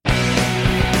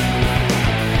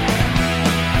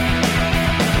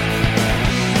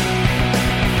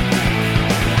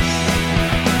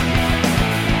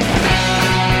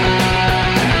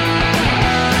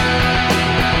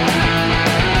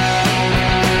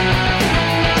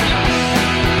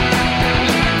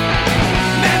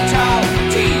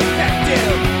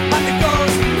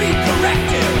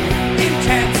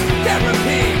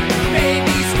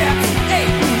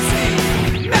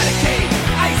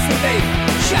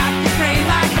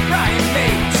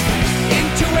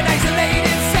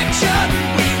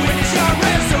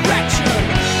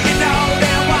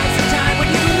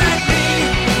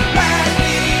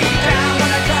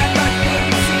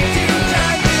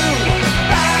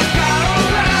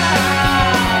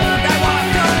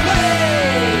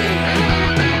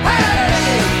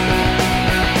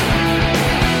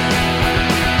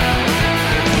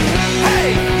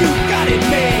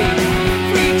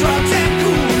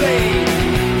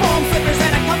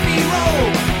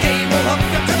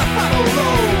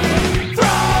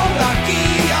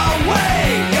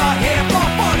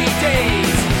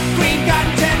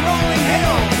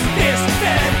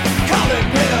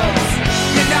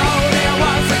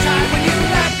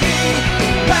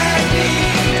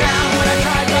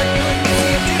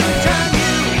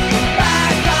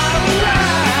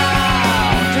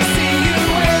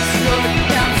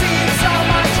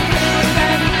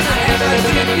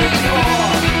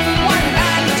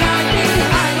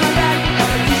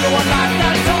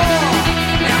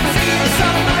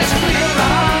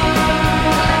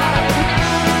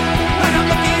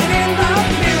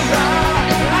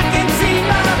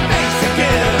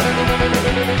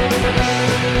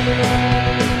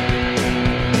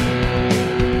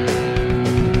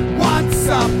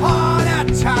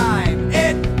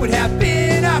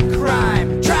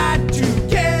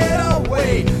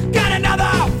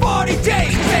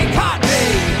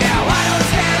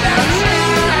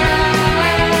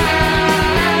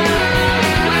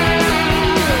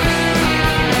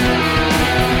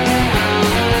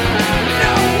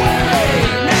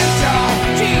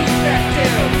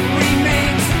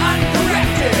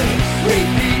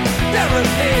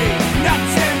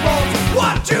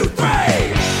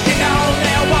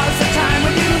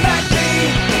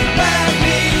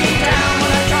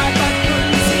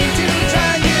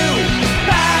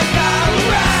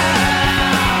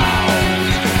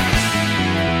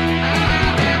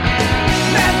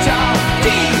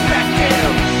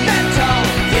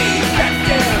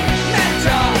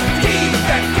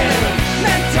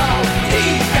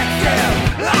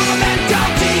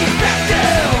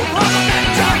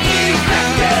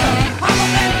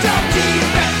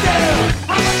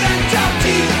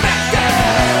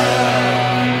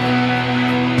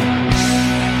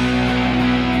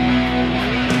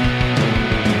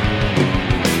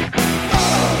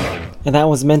And that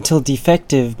was Mental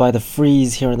Defective by The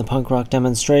Freeze here in the Punk Rock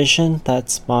Demonstration.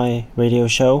 That's my radio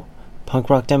show, Punk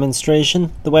Rock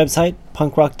Demonstration. The website,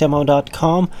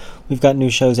 punkrockdemo.com. We've got new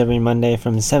shows every Monday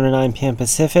from 7 to 9 p.m.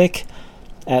 Pacific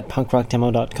at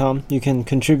punkrockdemo.com. You can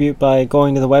contribute by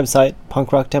going to the website,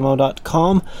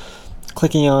 punkrockdemo.com,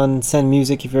 clicking on Send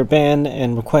Music if you're a band,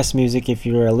 and Request Music if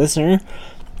you're a listener.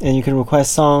 And you can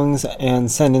request songs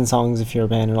and send in songs if you're a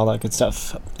band and all that good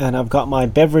stuff. And I've got my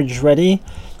beverage ready.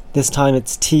 This time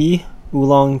it's tea,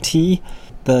 oolong tea.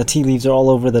 The tea leaves are all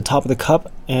over the top of the cup,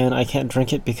 and I can't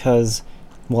drink it because,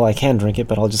 well, I can drink it,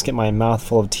 but I'll just get my mouth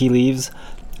full of tea leaves.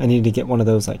 I need to get one of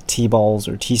those like tea balls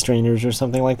or tea strainers or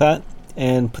something like that,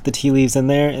 and put the tea leaves in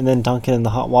there, and then dunk it in the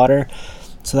hot water,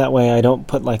 so that way I don't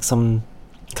put like some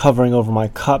covering over my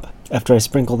cup after I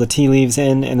sprinkle the tea leaves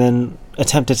in, and then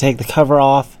attempt to take the cover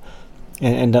off,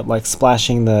 and end up like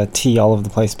splashing the tea all over the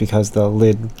place because the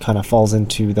lid kind of falls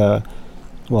into the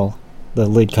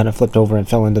lid kind of flipped over and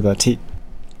fell into the tea.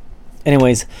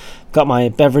 Anyways, got my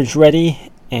beverage ready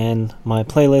and my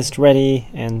playlist ready,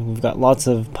 and we've got lots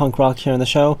of punk rock here on the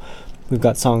show. We've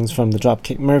got songs from the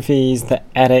Dropkick Murphys, the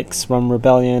Addicts, Rum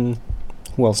Rebellion.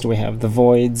 Who else do we have? The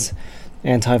Voids,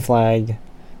 Anti-Flag,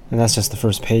 and that's just the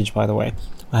first page, by the way.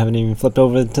 I haven't even flipped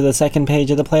over to the second page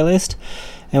of the playlist,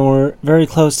 and we're very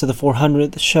close to the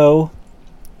 400th show,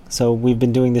 so we've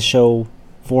been doing this show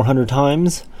 400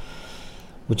 times,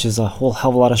 which is a whole hell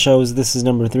of a lot of shows. This is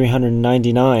number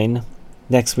 399.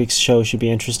 Next week's show should be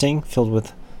interesting, filled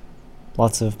with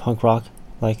lots of punk rock,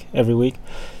 like every week.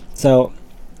 So,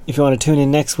 if you want to tune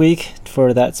in next week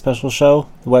for that special show,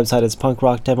 the website is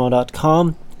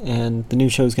punkrockdemo.com, and the new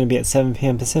show is going to be at 7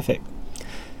 p.m. Pacific.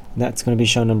 And that's going to be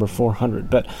show number 400.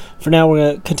 But for now, we're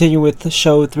going to continue with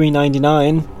show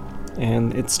 399,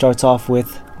 and it starts off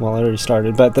with, well, I already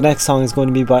started, but the next song is going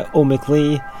to be by Omic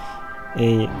Lee,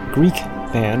 a Greek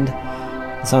band.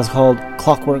 The song's called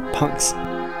Clockwork Punks.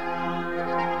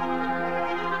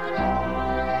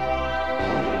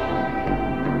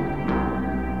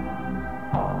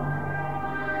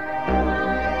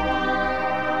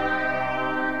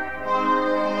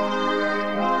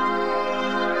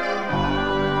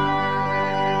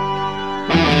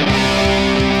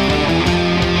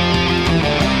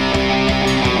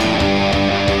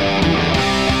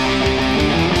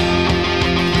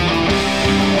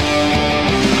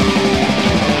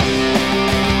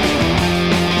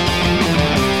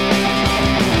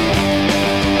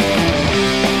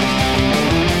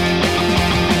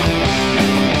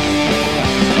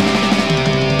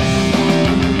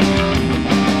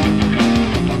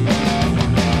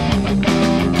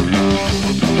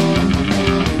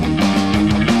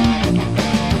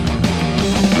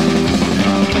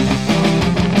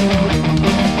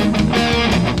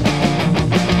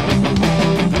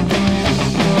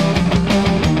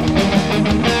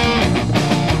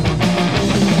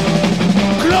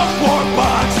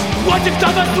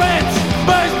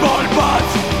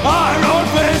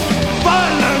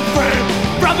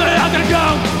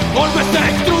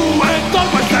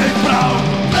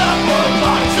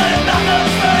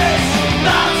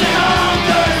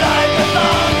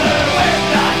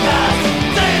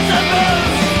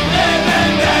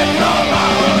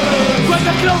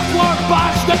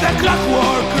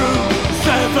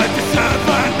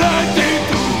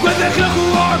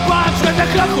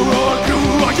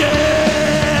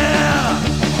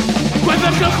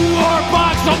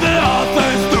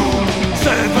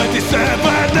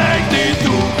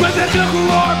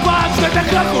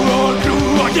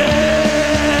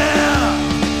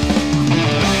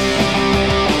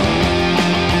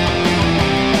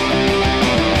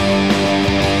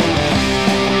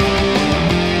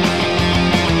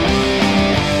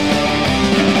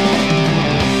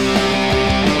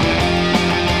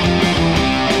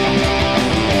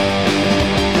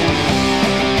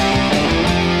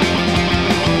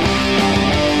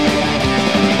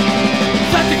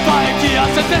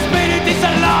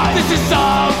 This is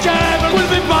so German, will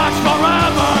be marched forever.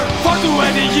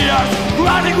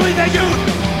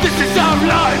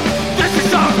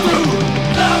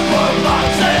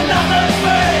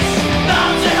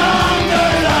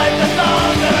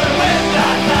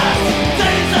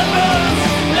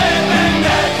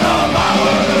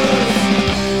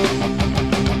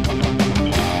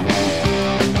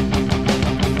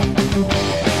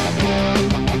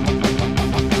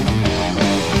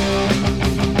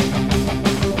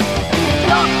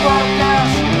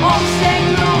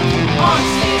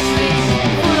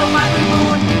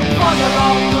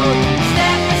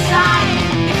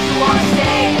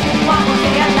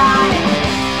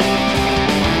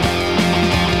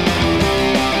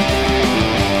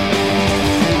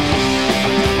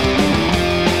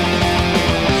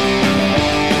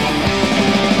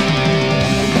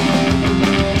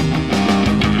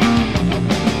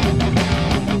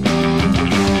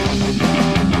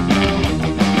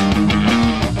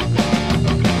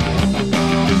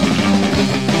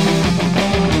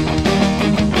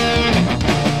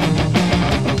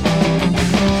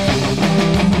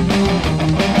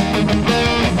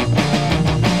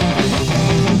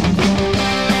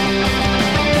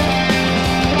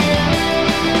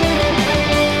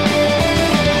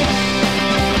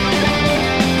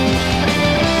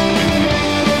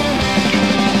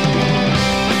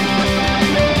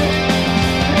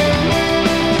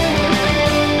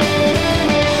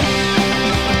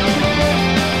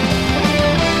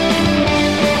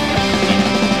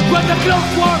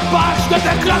 clockwork box with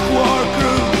the clockwork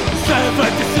crew.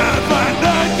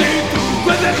 7792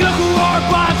 with the clockwork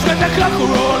box with the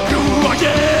clockwork crew. Oh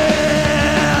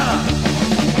yeah!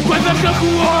 With the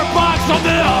clockwork box on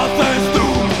the author's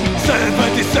doom.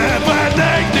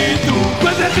 7792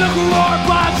 with the clockwork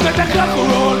box with the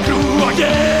clockwork crew. Oh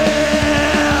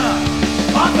yeah!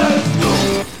 Author's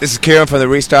doom. This is Kieran from the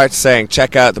Restart saying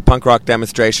check out the punk rock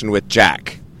demonstration with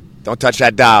Jack. Don't touch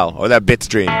that dial or that bit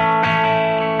stream.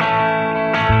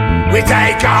 We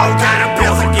take all kind of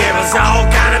pills and give us all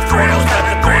kind of thrills, but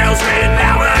the thrills we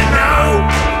never know.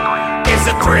 It's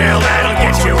a thrill that'll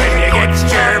get you if you get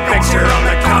your picture on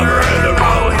the cover of the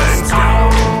Rolling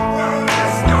Stone.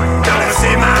 Gonna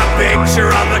see my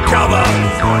picture on the cover.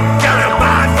 Gonna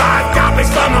buy 5 copies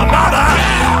for my mother.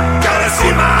 Gonna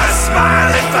see my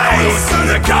smiley face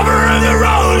on the cover of the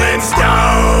Rolling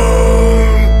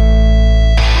Stone.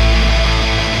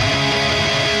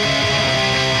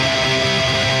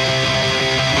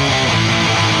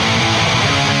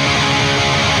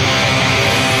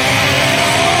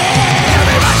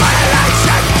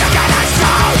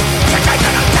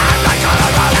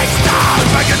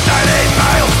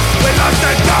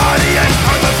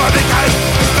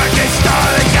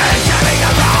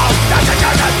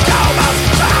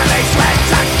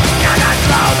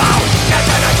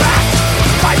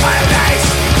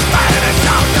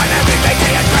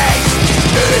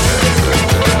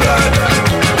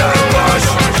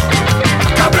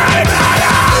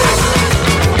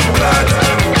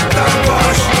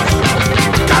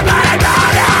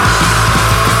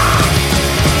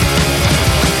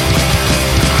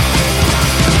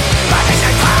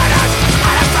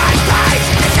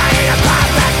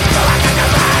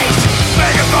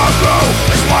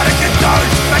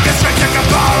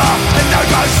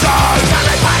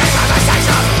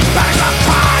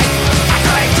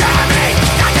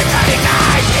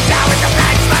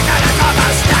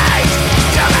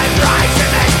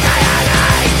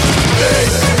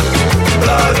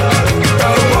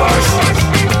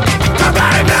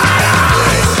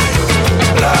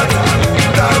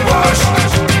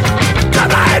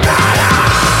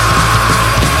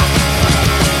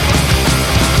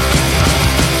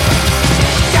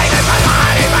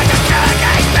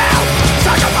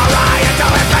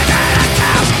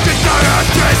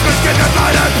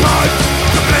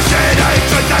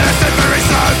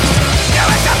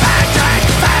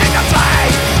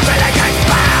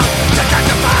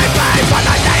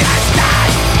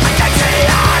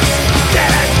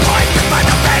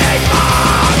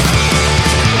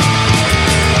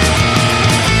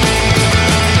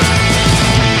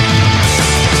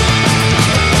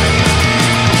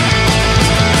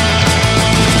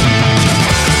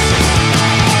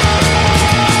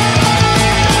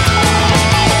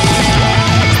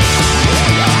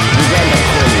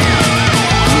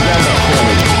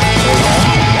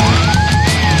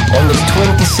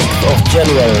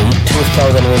 January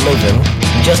 2011,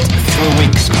 just 3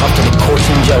 weeks after the court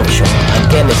injunction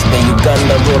against the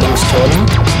Uganda Rolling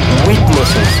Stone,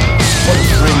 witnesses spot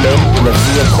 3 men in a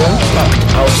vehicle parked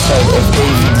outside of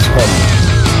David's home.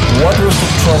 What was to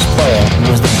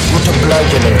transpire was the brutal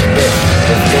bludgeoning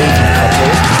death of David Kato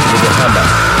with a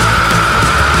hammer.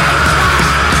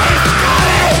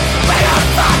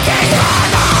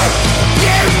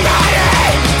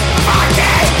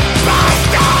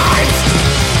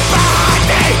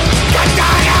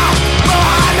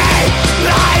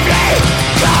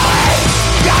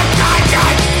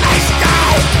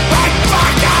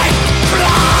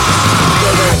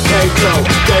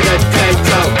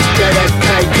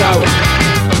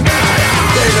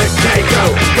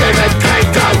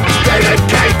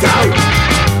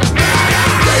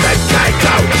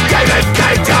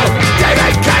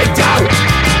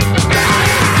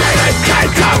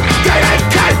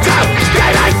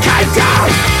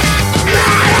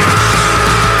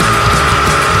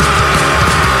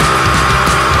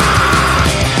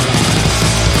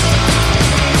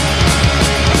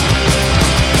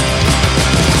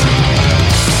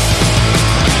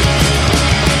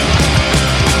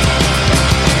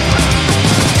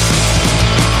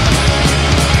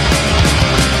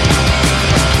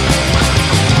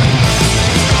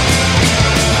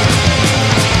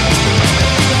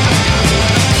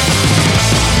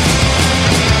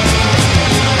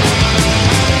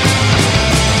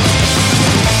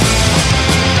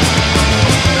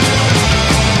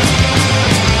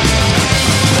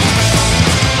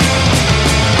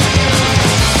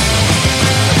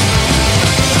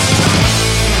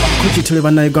 Kuki tuli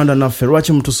bannayuganda naffe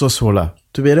lwaki mutusosola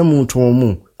tubeere muntu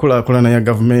omu kulaakulana ya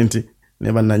gavumenti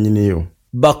ne bannanyiniyo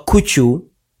Bakuchu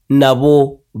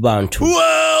nabo bantu.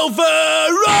 Well,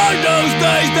 welfare on those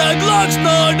days that luck's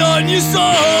not on your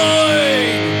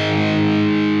side.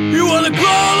 You wanna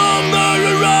crawl under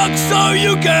a rock so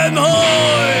you can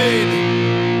hide.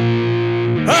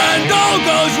 And all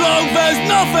goes wrong, there's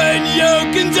nothing you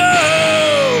can do.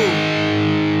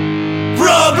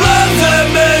 Problems and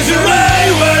misery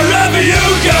wherever you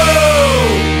go.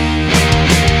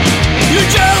 Your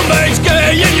jailmate's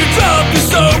gay and you drop the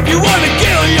soap. You wanna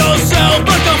kill yourself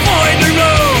but can't find a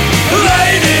rope.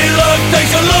 Lady luck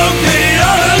takes a look the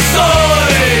other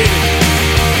side.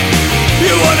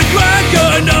 You wanna crack a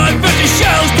nut but your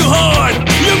shell's too hard.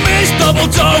 You miss double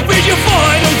talk with your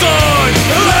final dart.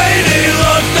 Lady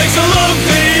luck takes a look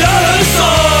the other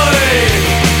side.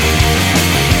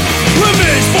 When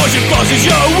misfortune crosses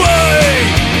your way,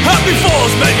 happy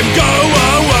falls make them go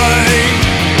away.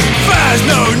 There's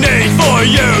no need for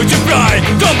you to cry.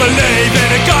 Don't believe in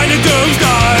a kind of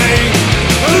doomsday.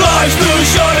 Life's too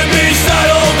short to be sad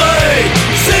all day.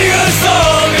 Sing a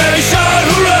song and shout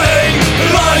hooray.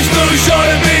 Life's too short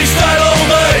to be sad all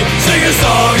day. Sing a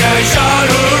song and shout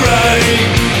hooray.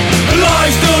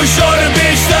 Life's too short to be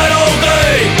sad all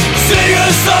day. Sing a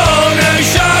song and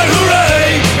shout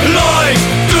hooray. Life's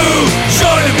too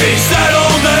short to be sad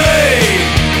all day.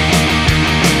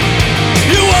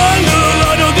 You wonder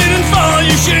Lionel didn't follow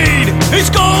your sheet. It's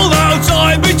cold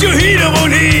outside but your heater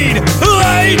won't heat.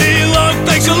 Lady luck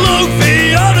takes a look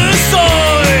the other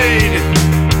side.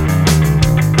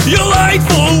 You're late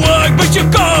for work but your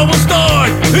car will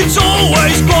start. It's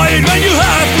always quiet when you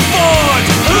have to fart.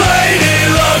 Lady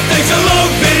luck takes a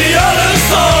look the other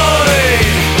side.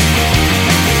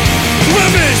 When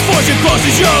misfortune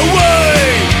crosses your way,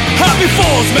 happy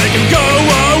falls make him go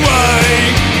away.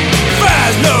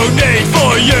 There's no need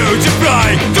for you to cry.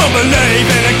 Don't believe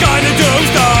in a kind of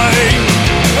doomsday.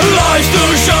 Life's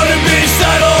too short to be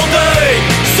sad all day.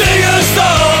 Sing a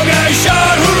song and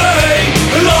shout hooray.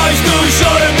 Life's too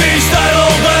short to be sad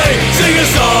all day. Sing a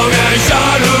song and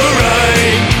shout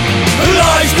hooray.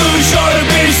 Life's too short to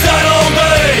be sad all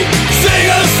day. Sing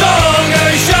a song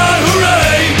and shout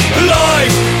hooray.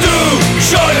 Life's too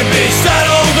short to be sad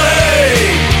all day.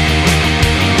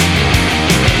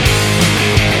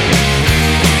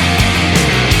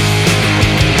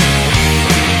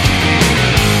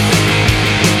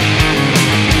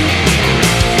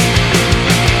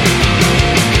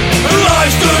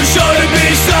 Life's too short to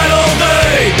be sad all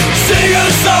day. Sing a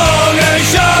song and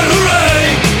shout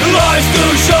hooray. Life's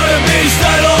too short to be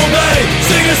sad all day.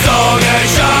 Sing a song and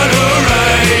shout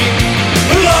hooray.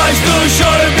 Life's too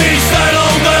short to be sad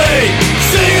all day.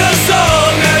 Sing a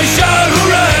song and shout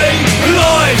hooray.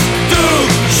 Life's too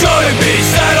short to be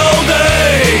sad all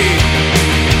day.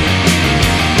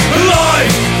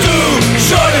 Life's too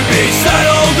short to be sad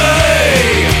all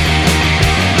day.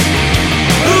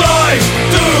 Life's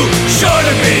too short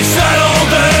to be sad all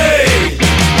day.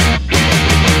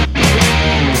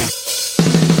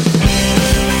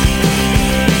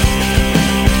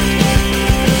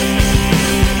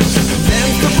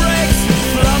 Them's the breaks,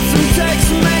 flops and takes,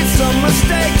 made some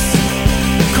mistakes.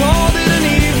 Called it an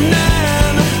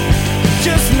evening,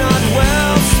 just not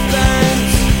well spent.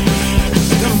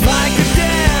 The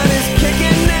Vicodin is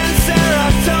kicking in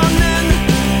serotonin.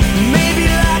 Maybe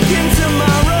lacking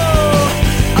tomorrow,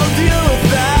 I'll deal with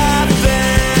that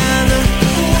then.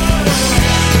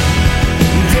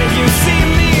 Did you see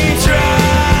me try?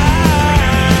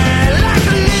 Like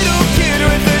a little kid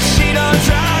with a sheet on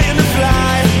trying to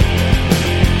fly.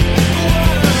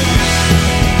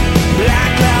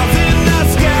 Black clouds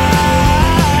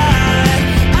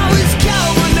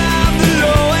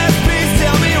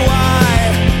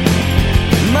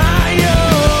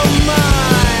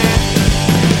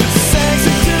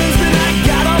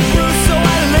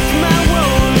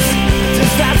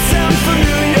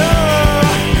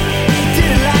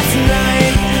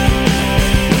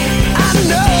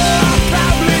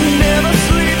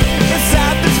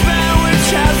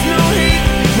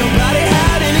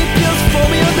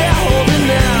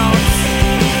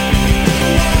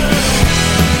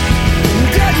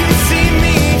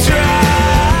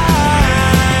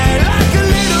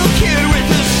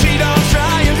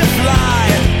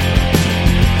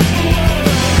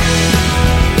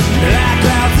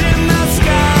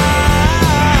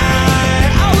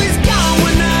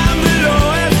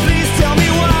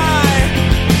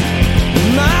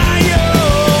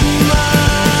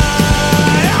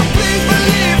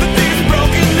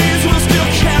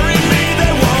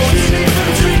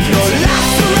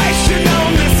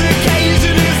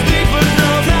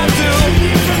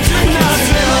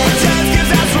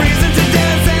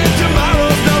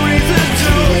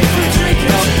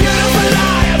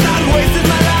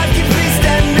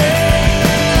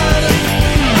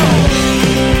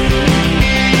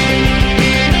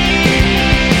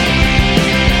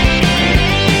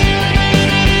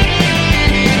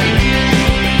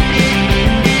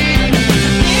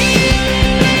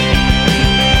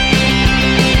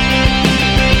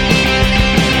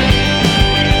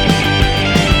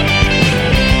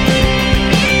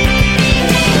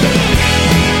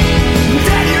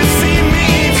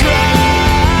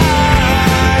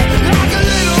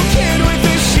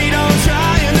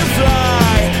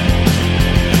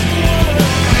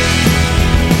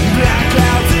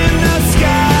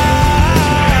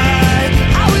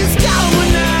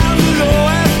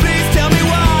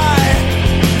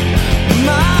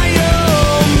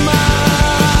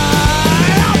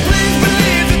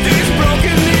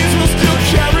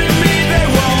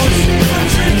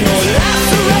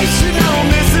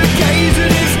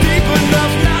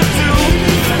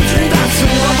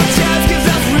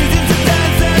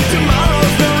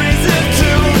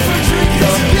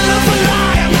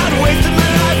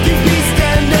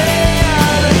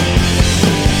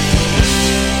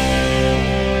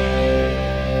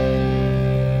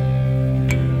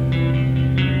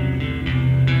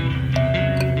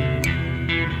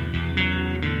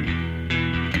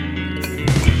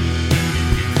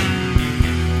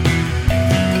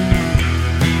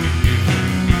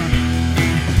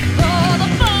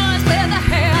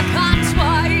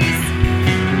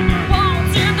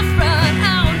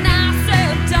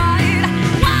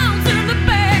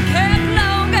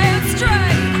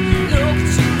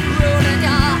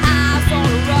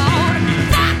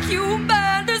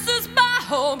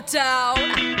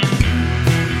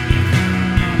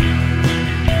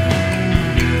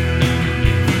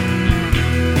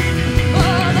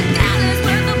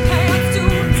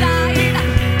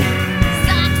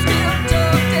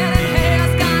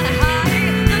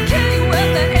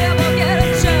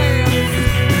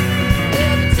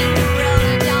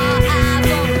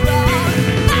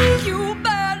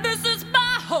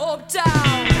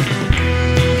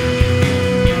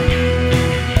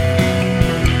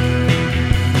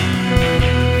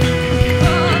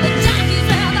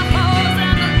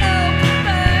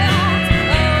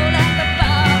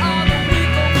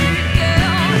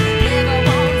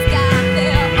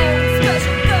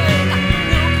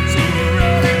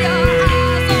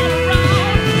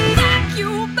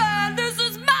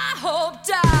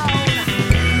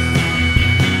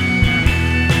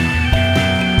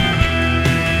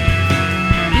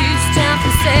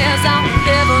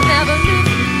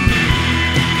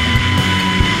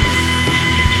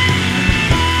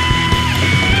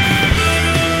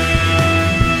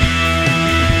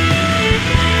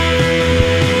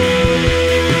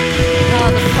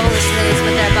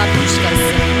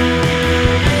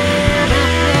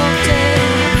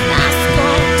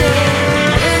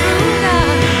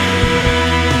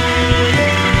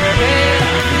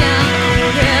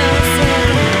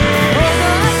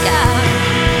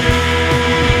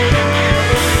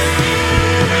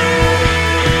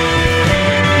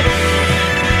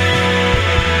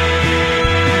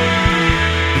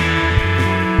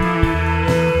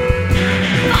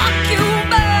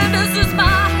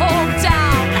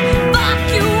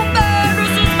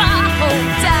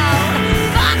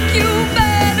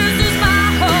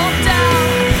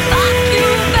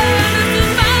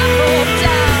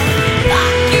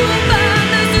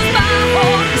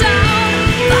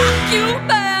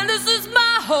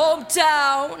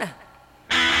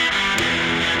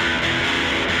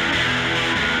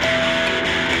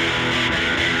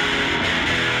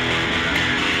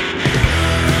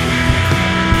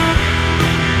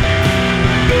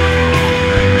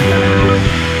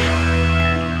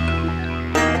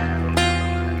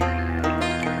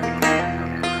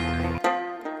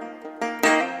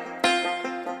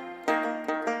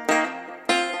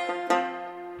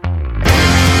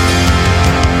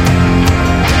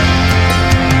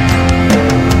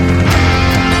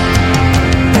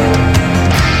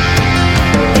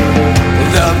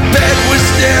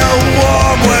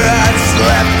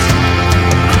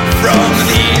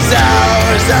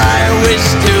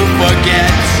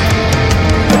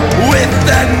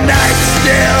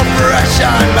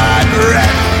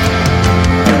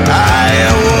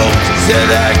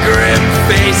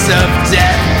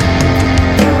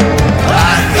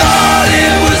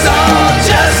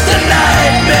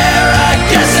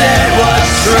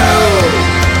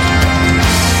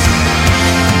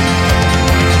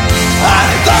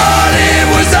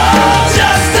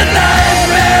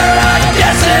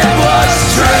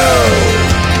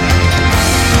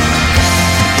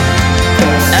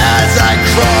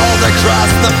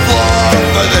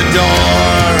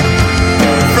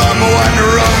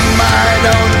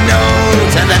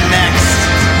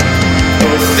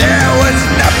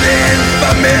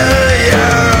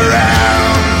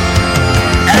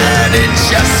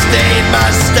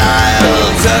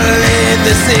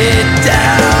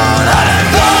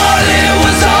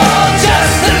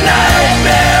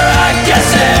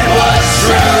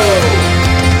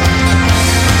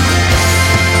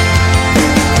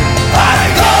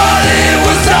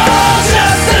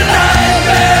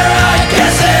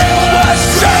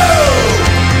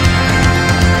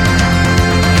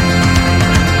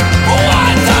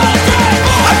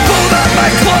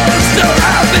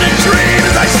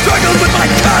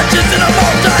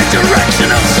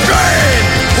Directional strain.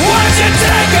 What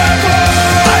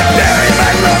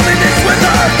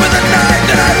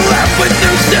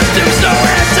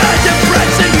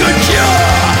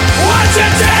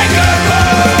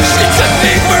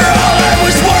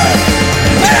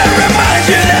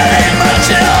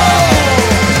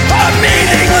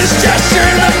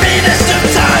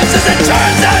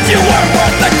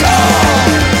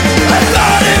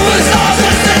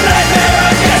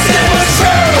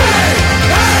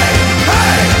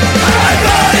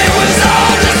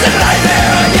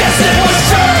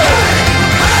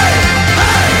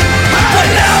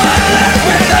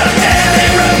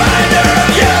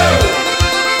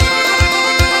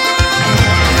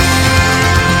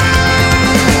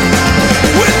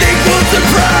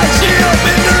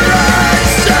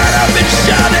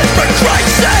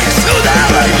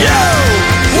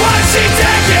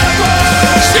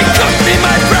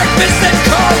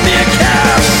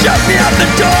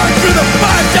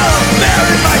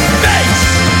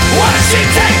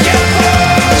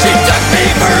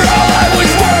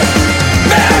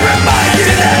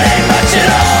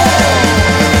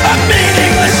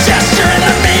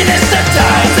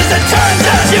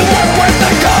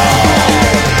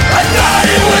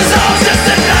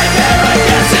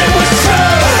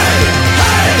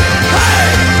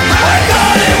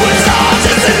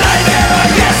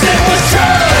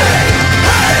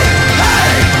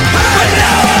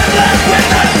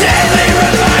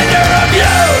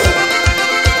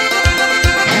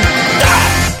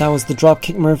That was the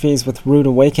Dropkick Murphys with Rude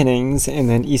Awakenings, and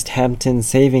then East Hampton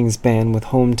Savings Band with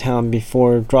Hometown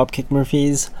before Dropkick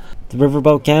Murphys. The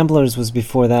Riverboat Gamblers was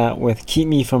before that with Keep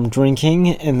Me From Drinking,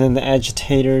 and then the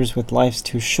Agitators with Life's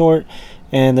Too Short,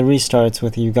 and the Restarts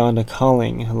with Uganda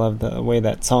Calling. I love the way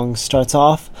that song starts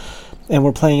off. And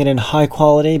we're playing it in high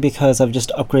quality because I've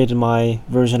just upgraded my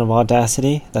version of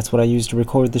Audacity. That's what I use to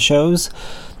record the shows,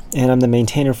 and I'm the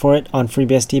maintainer for it on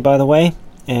FreeBSD, by the way.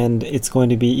 And it's going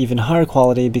to be even higher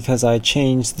quality because I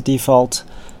changed the default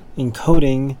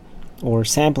encoding or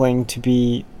sampling to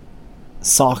be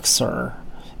Soxr,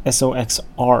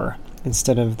 SOXR,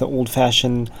 instead of the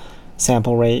old-fashioned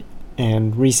sample rate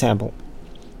and resample.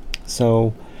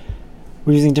 So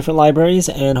we're using different libraries,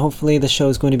 and hopefully the show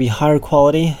is going to be higher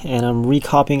quality, and I'm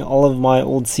recopying all of my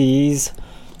old CDs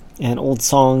and old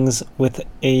songs with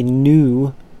a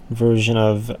new version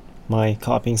of my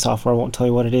copying software. I won't tell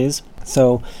you what it is.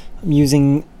 So I'm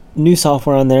using new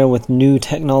software on there with new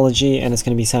technology, and it's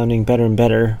going to be sounding better and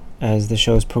better as the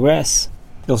shows progress.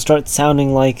 It'll start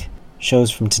sounding like shows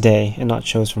from today and not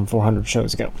shows from 400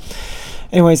 shows ago.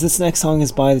 Anyways, this next song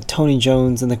is by Tony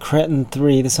Jones and the Cretin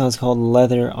 3. This song's called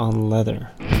Leather on Leather.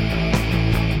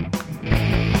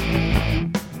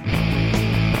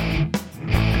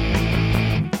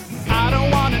 I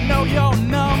don't want to know your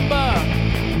number,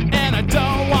 and I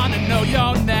don't want to know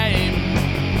your name.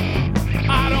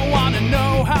 I don't want to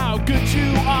know how good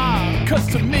you are, 'cause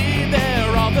to me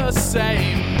they're all the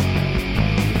same.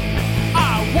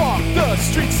 I walk the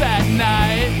streets at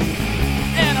night,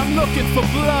 and I'm looking for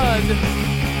blood.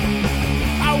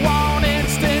 I want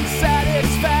instant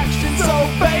satisfaction, so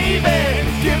baby,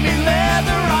 give me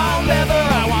leather on leather.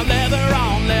 I want leather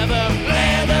on leather,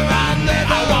 leather on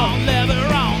leather. I want leather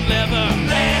on leather,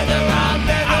 leather on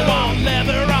leather. I want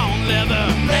leather on leather,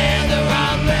 leather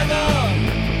on leather.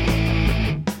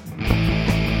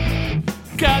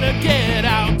 Gotta get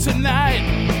out tonight,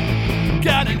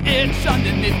 got an itch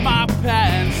underneath my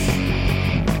pants.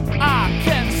 I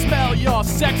can smell your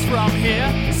sex from here,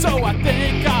 so I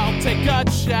think I'll take a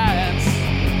chance.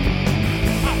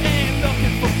 I ain't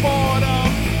looking for boredom,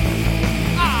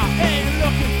 I ain't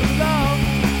looking for love.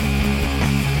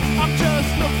 I'm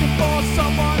just looking for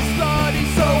someone slutty,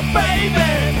 so baby,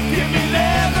 give me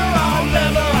leather on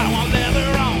leather. I want leather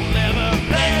on leather,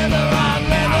 leather on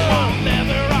leather. I want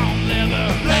leather on leather,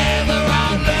 leather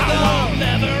on leather. I want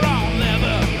leather on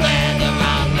leather, leather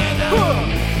on leather.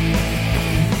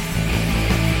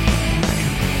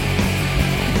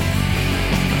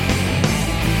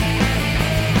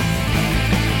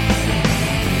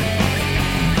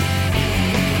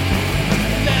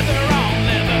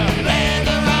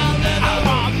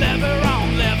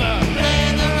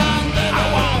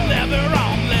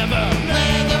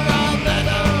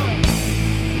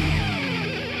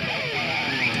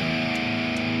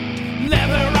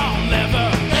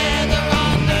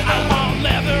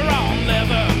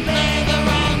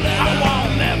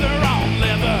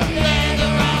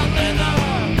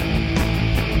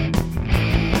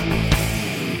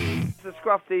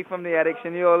 Scruffy from the Addicts,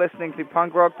 and you're listening to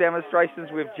Punk Rock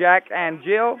Demonstrations with Jack and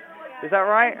Jill. Is that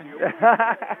right?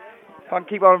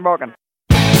 Keep on rocking.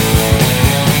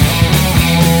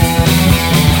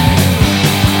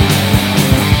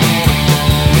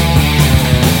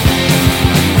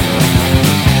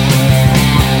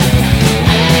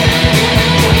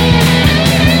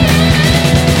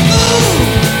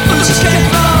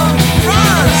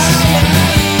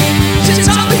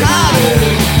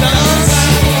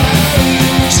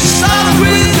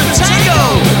 Tango,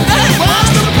 and it was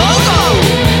the pogo.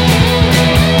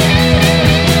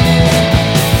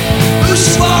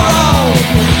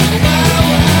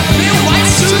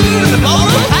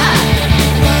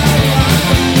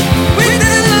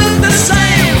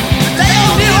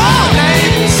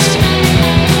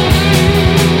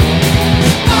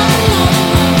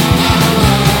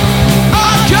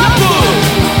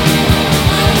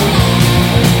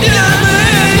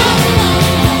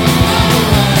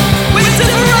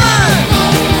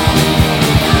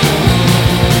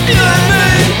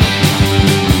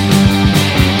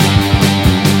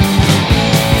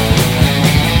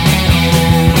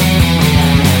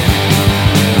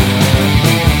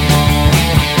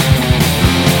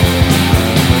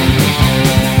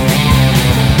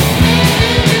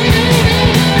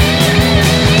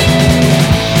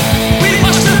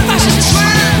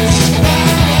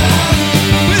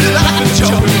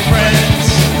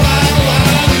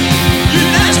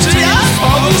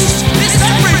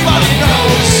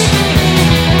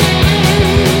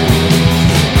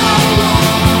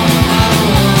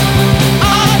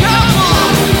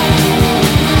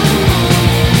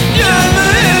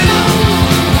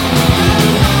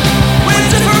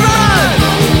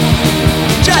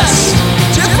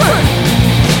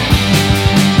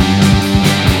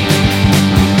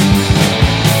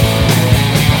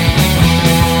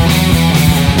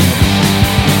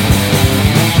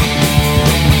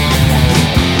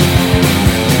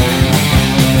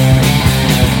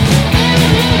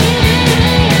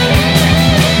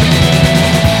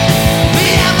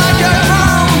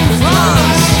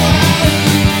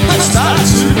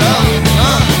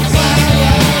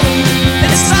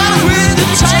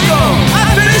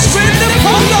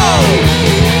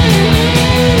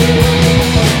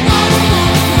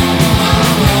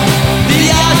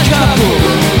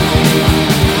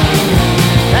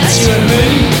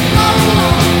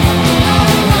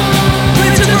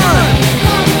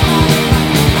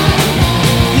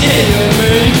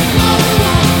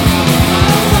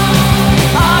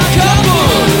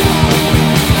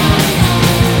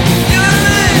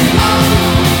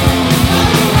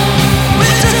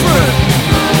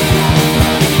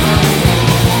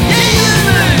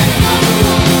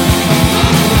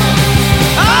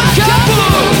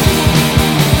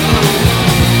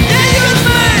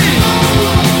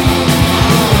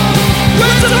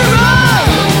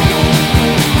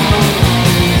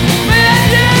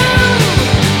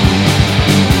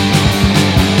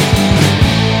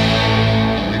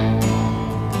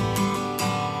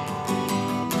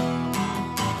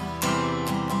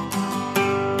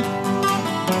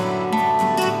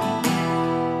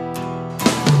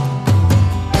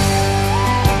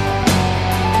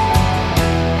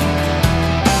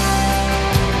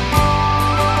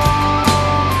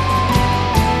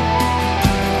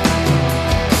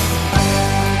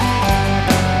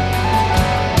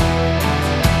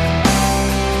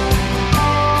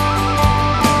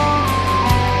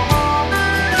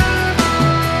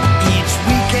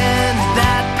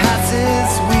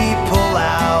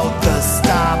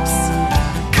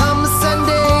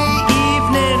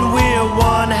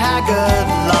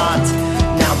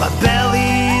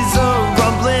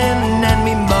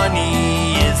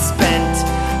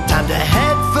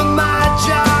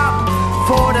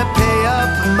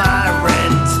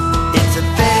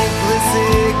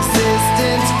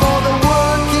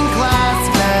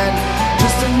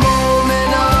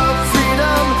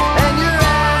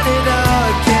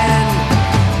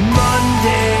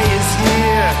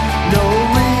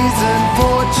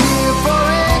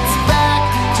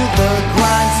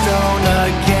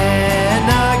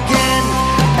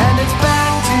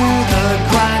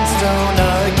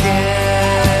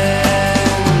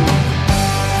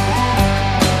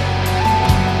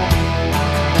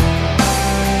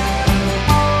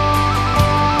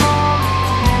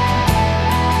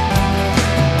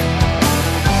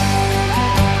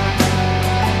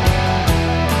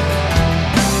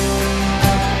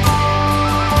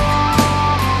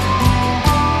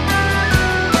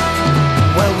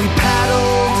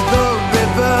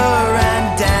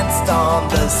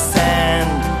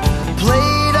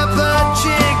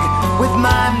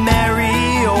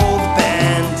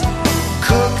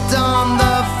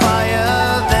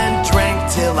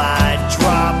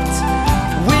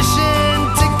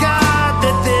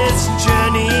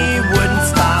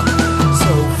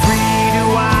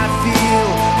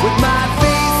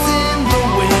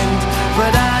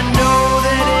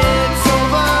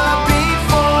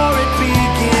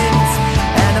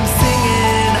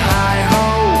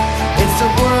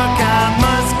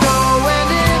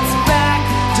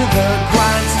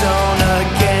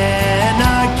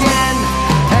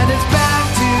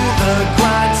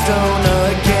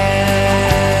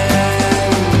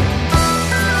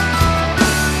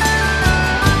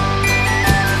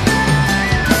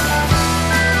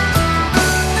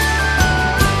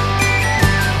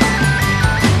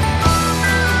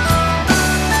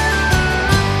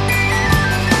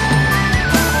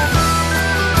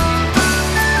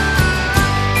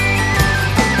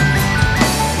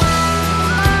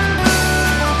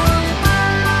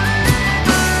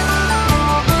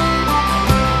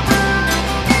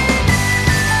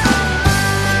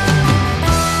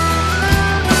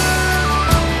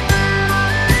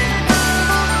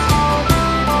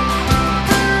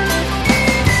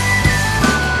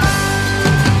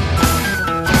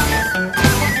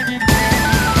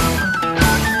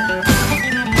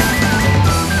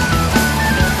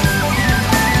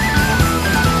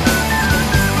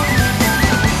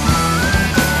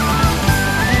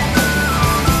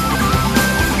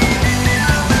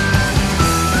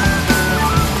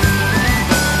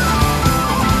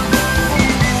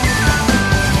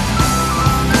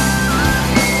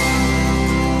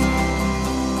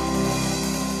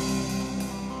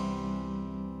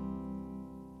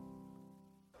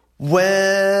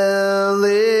 Well,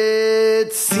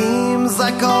 it seems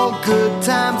like all good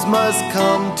times must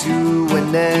come to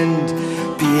an end.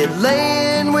 Be it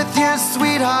laying with your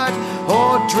sweetheart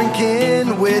or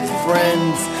drinking with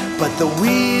friends. But the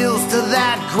wheels to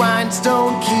that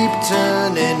grindstone keep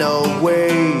turning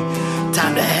away.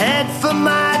 Time to head for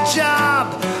my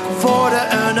job, for to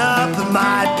earn up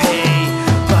my pay.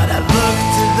 But I look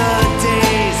to the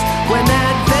days when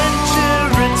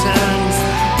adventure returns,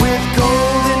 with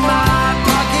gold in my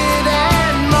pocket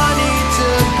and money to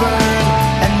burn.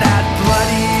 And that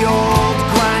bloody old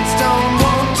grindstone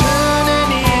won't turn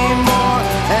anymore.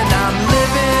 And I'm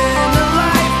living a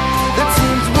life that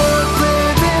seems worth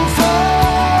living for.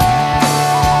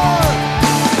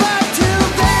 But till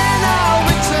then I'll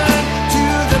return to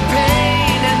the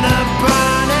pain and the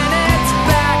burn, and it's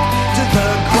back to the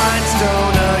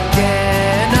grindstone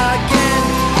again, again.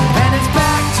 And it's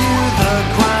back to the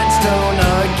grindstone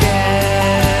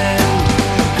again.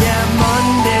 Yeah,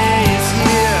 Monday is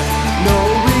here, no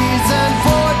reason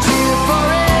for cheer, for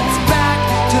it's back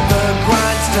to the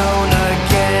grindstone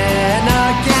again,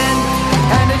 again.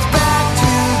 And it's back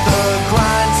to the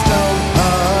grindstone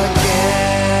again.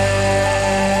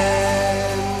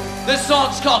 This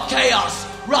song's called Chaos,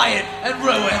 Riot, and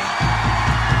Ruin.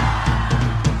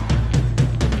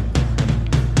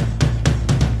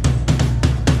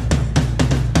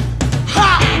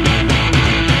 Ha!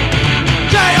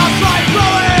 Chaos, Riot,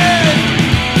 Ruin!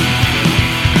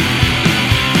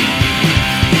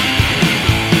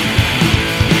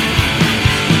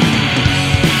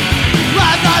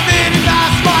 Last I made it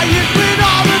last my youth when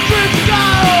all the dreams go.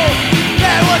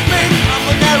 There was me, I'm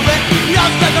with Eric,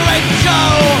 young decorating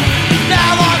show.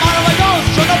 Now I'm on my ghost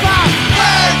from the past.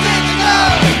 Where did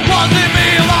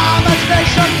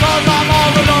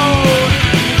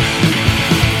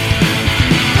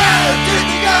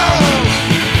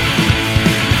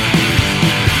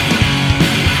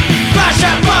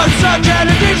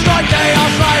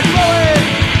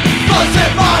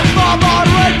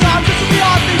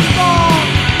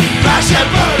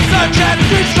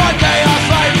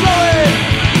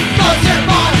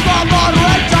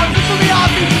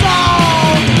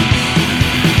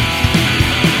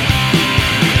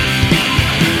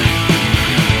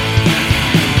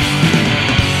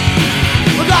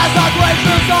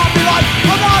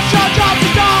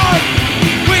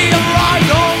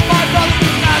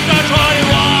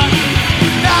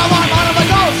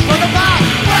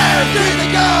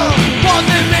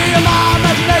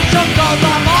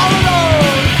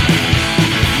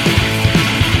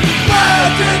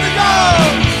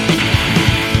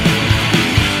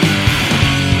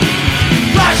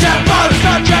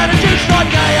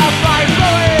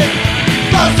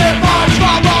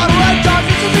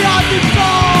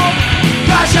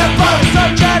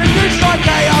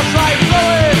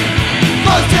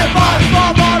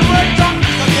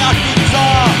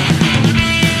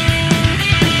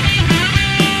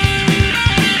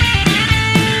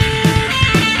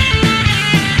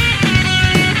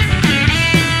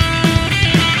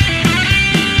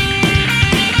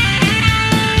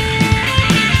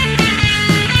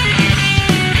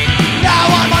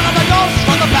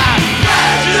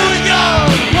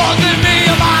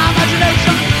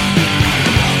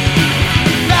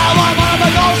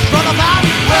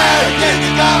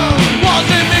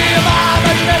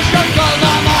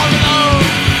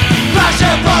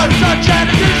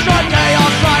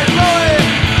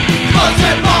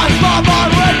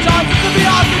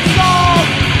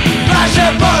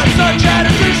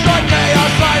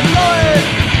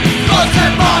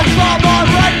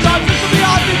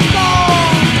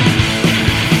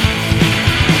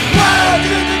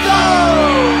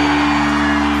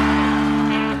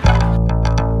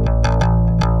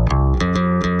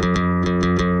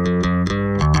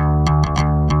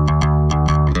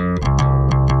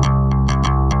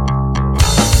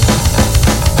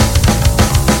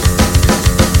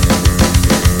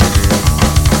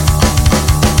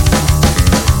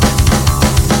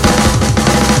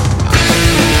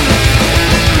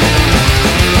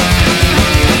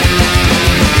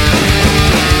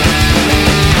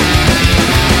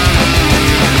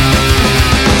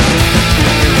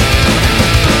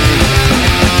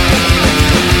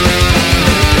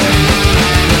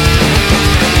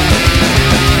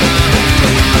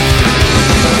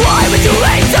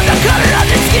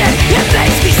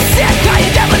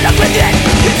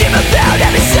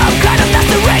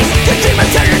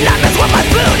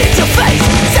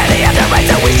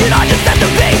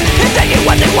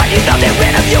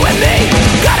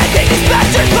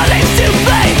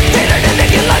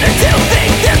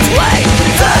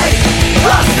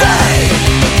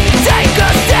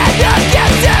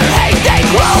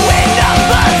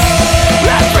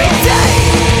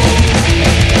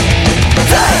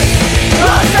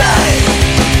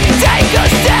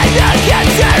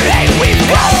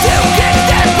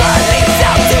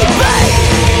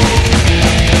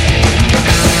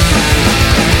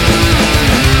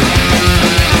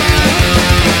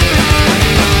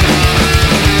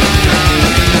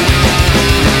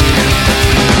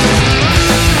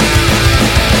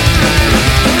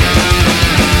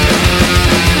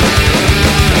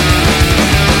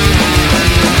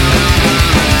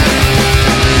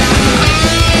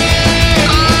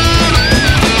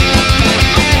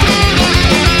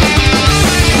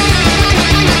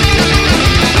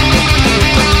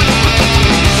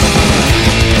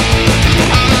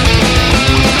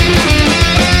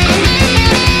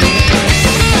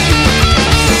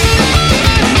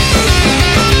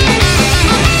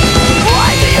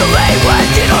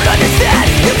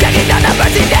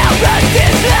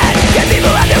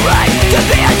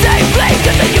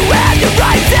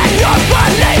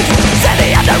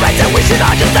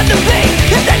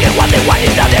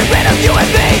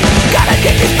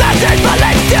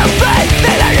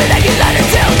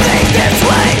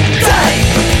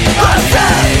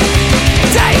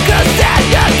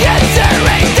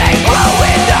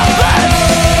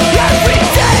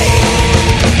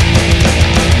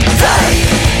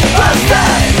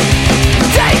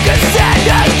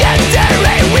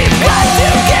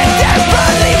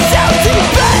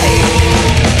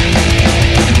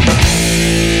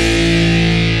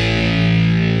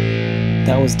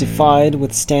Defied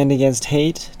with Stand Against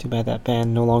Hate. Too bad that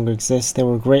band no longer exists. They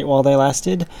were great while they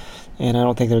lasted, and I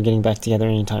don't think they're getting back together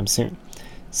anytime soon.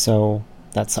 So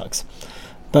that sucks.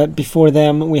 But before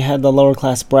them, we had the Lower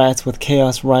Class Brats with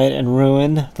Chaos, Riot, and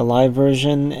Ruin, the live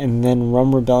version, and then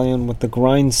Rum Rebellion with the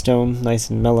Grindstone, nice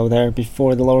and mellow there,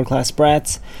 before the Lower Class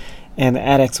Brats, and the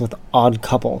Addicts with Odd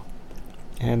Couple.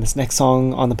 And this next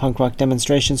song on the punk rock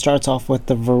demonstration starts off with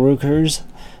the Verukers.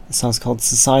 The song's called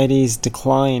Society's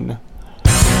Decline.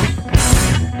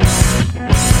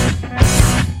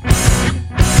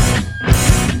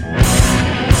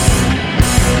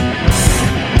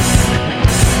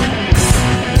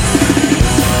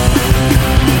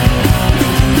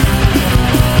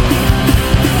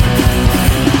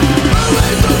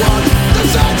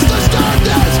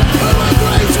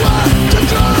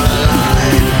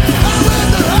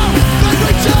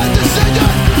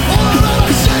 Decision, all of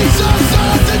our seats are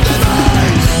set in the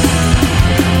night.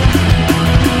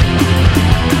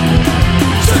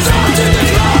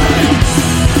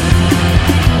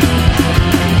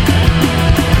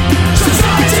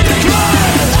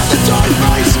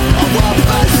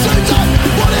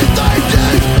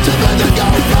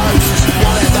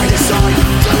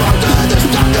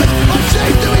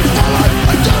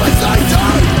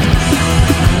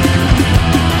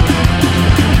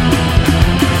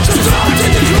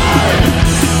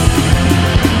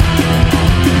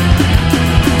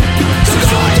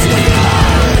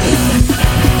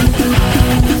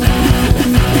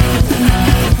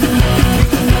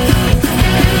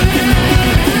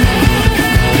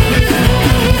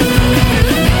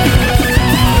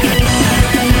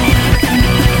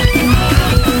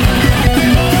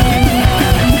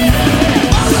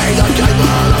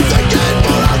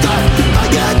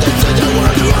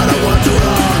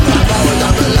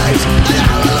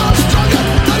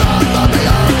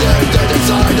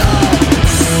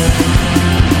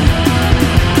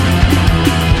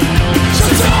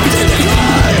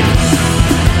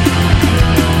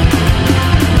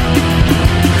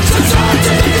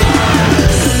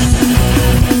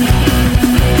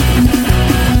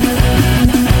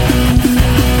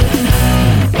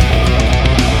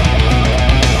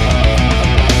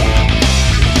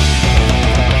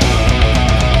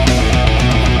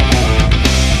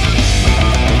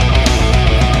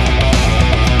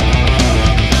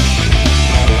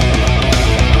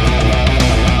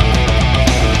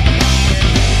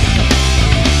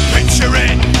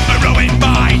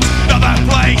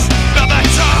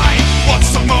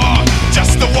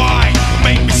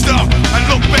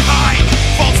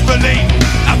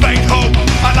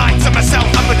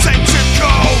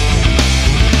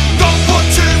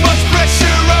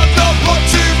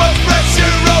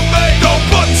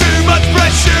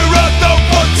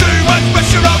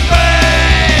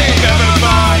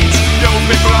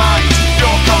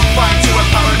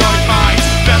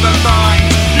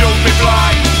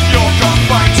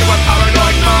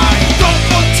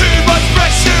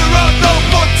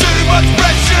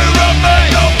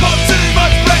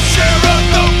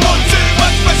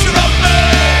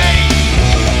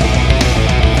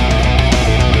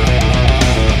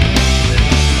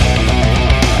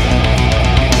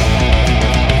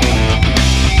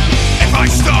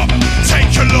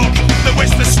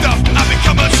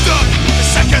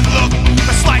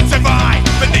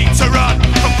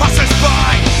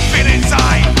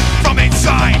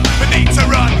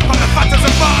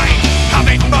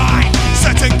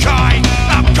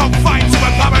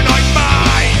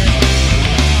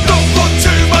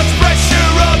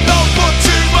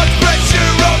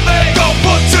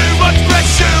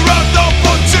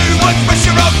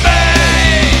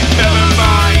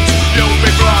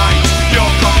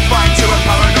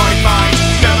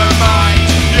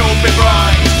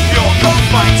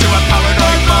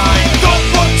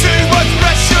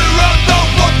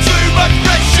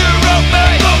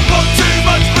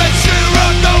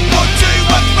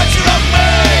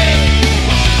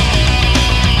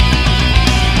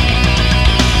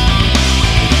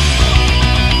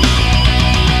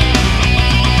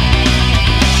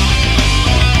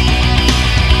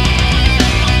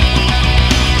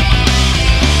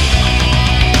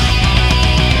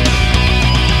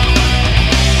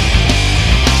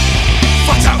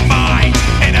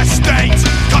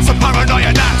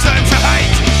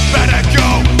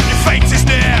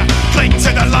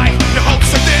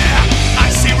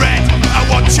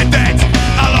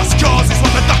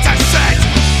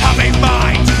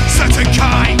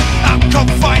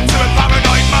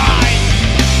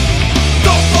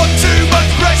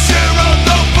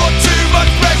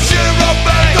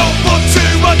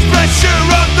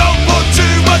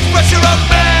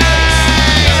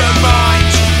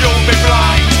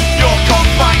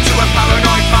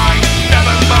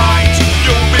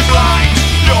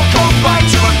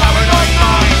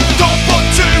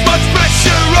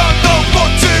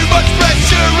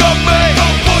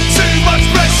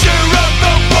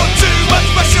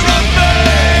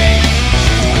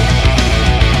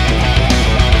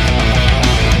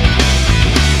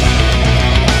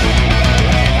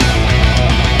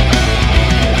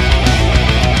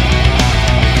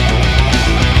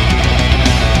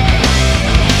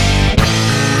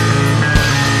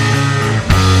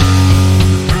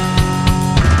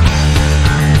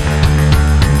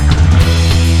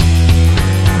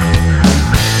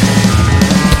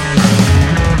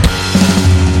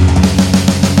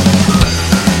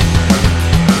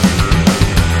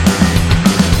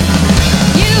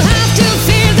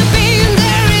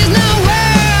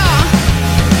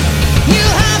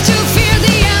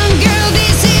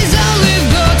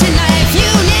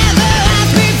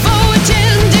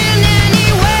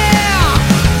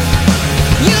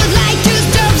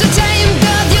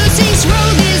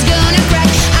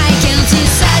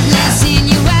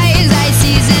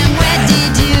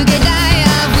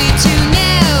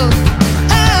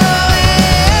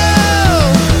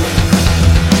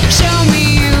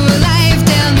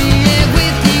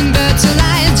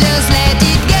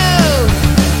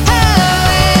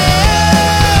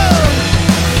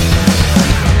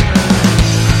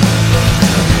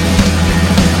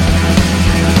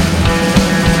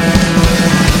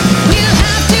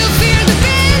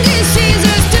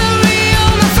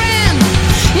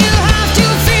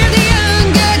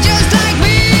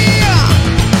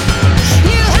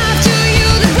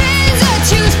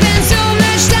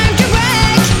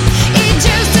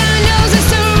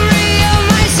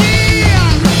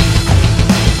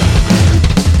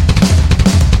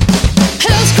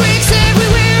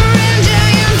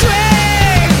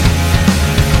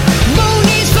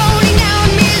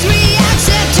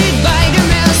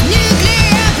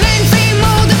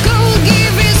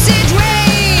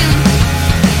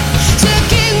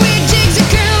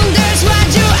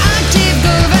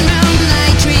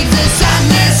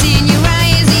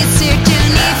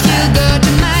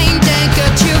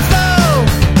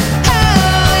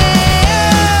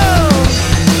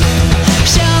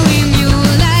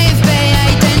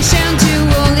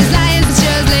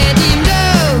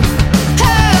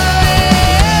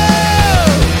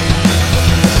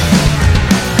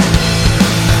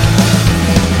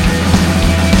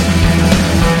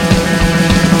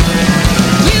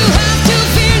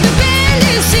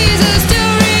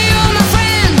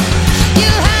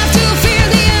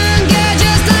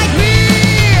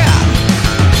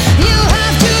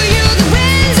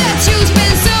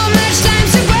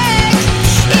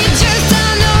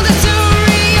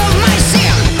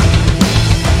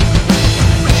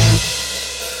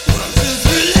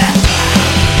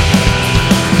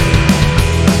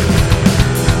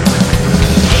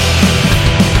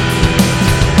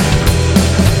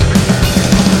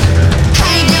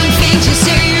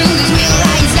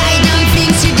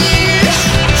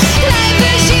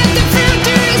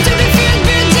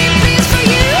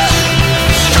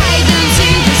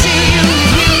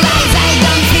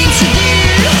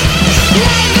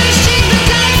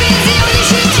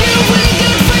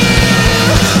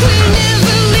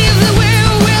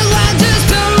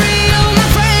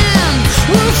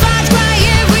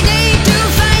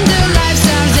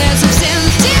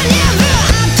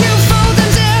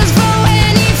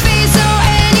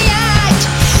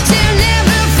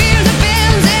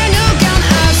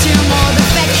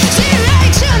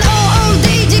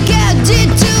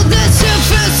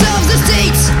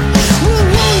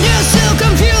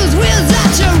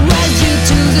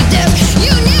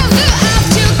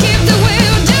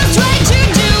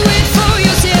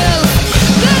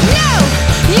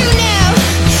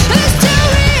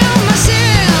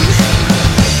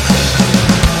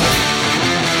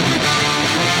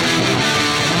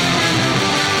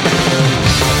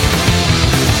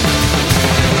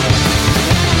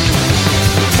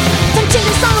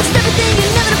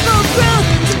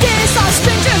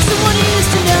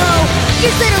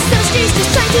 streets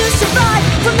just trying to survive.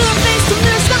 From mirror face to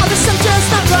mirror smile, there's some just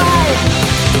not right.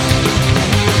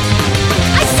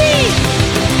 I see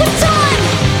what time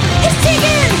is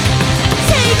ticking.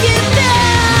 Take it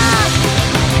back.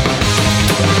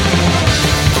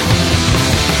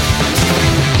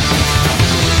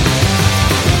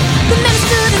 The men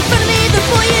stood in front of me, the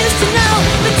boy used to know,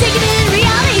 but take it in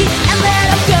reality and let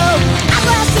him go. At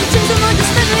last, in terms of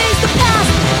understood, erase the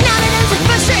past. Now that ends with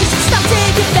frustration, stop,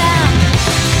 take it back.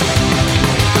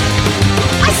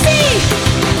 I see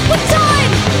what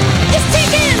time is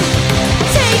ticking.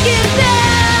 Take it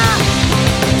back.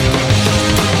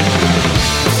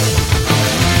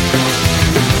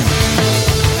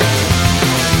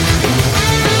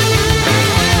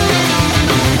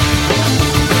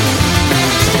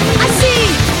 I see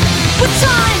what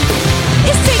time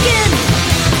is ticking.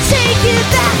 Take it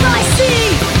back. I see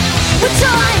what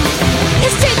time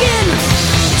is ticking.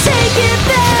 Take it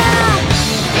back.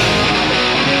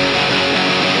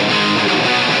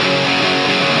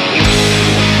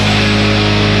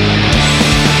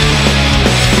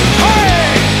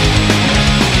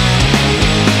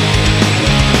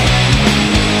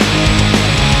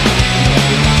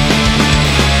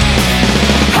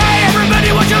 Hey everybody,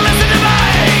 won't you listen to me?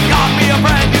 Got me a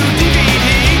brand new DVD,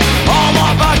 all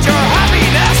about your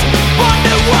happiness. One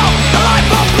new world, a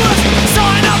life of bliss.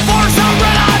 Sign up for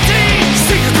serenity.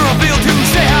 Secrets revealed to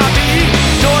stay happy.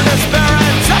 Door despair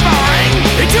and suffering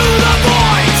into the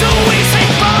void, so we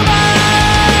sing for me.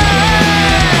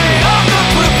 Up the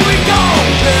cliff we go,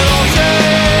 little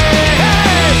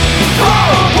shade.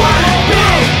 Oh, what a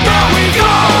beat, there we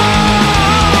go.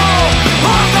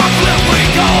 Up the cliff we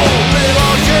go,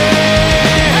 little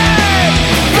shade.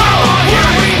 Come on,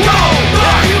 here we go,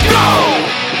 there you go.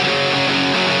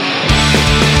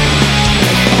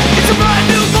 It's a brand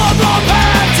new global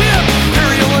imperative,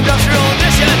 imperial industrial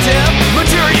initiative.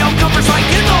 Material comforts like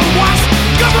in the West,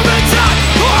 government's at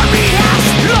our behest.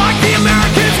 Like the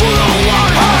Americans will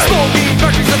alert. Smoking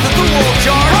factories at the world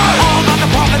chart. All about the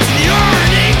profits and the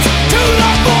earnings to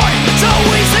the void, so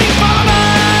we sing for me.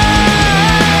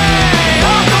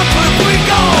 Up the cliff we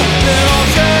go, little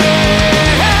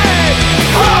shade.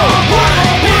 Oh, what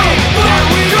a beat, there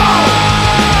we go.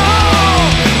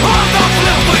 Up the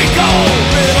cliff we go,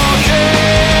 little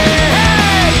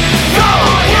shade. Come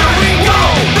on, here we go,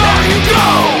 there you go.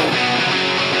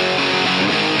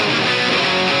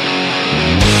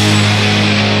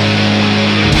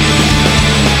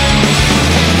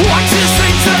 What's this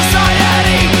in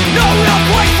society? No real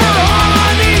place for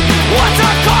harmony. What's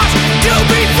the cost to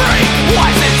be free? Why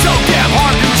is it so damn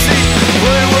hard to see?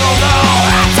 Free will now,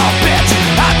 that's a bitch.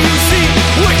 Have you seen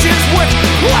which is which?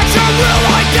 What's your real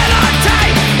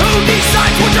identity? Who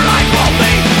decides what your life will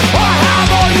be? Or have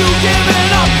all you given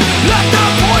up? Let the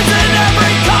poison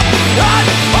every cup, and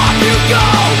off you go,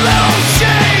 little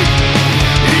shade.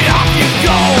 Off you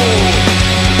go.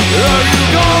 There you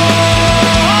go.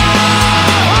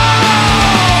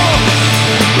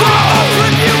 Off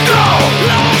you go,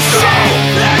 little shade.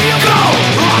 There you go.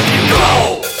 Off you go.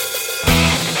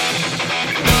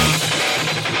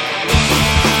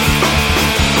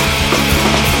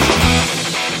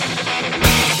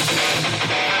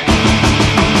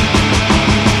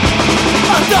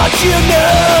 I thought you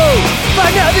knew by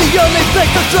now the only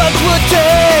place the drugs would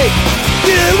take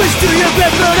you is to your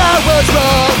bed, but I was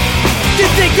wrong to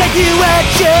think that you had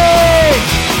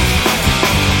changed.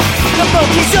 The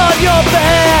monkey's on your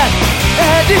back,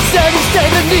 and instead you stay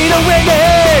the needle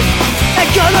winning, and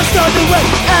colors on the way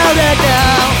out, and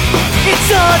now it's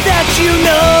all that you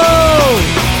know.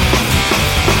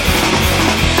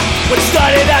 What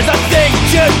started as a thing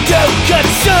to do,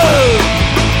 consume,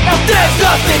 now there's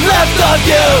nothing left of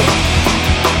you.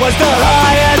 Was the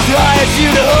high as you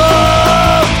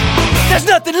know? There's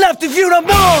nothing left of you no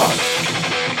more.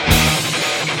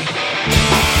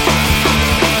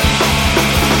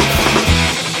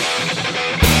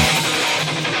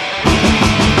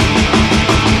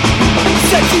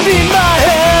 Said you need my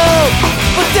help,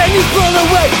 but then you pull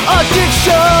away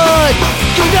addiction.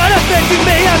 You're not affecting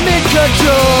me, I'm in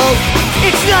control.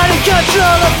 It's not in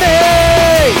control of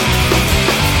me.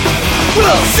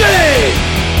 We'll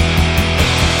see.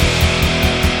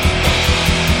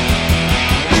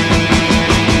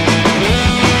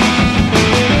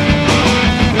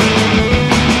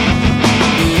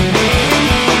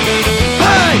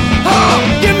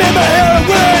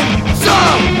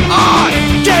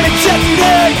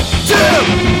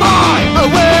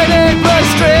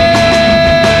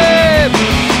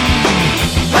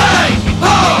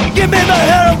 Give me my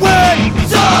heroin,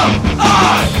 so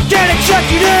I can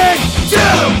inject it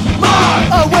into my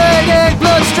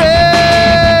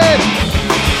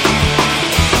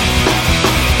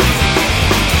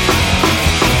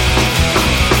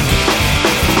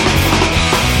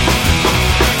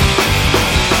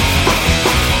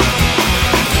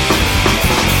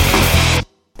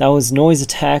That was Noise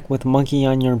Attack with Monkey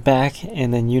on Your Back,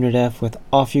 and then Unit F with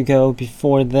Off You Go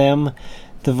before them.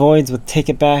 The Voids with Take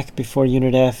It Back before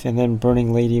Unit F, and then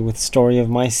Burning Lady with Story of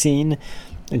My Scene,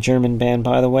 a German band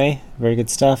by the way, very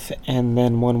good stuff, and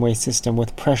then One Way System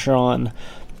with Pressure On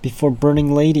before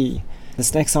Burning Lady.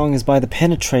 This next song is by The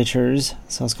Penetrators,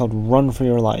 so it's called Run For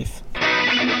Your Life.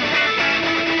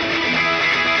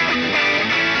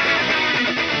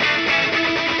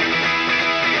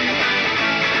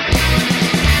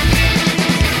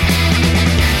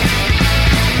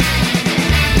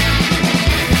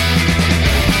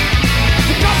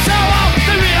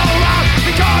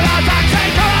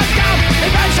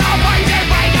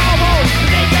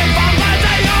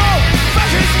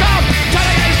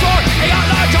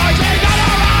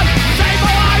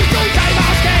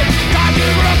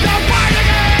 Don't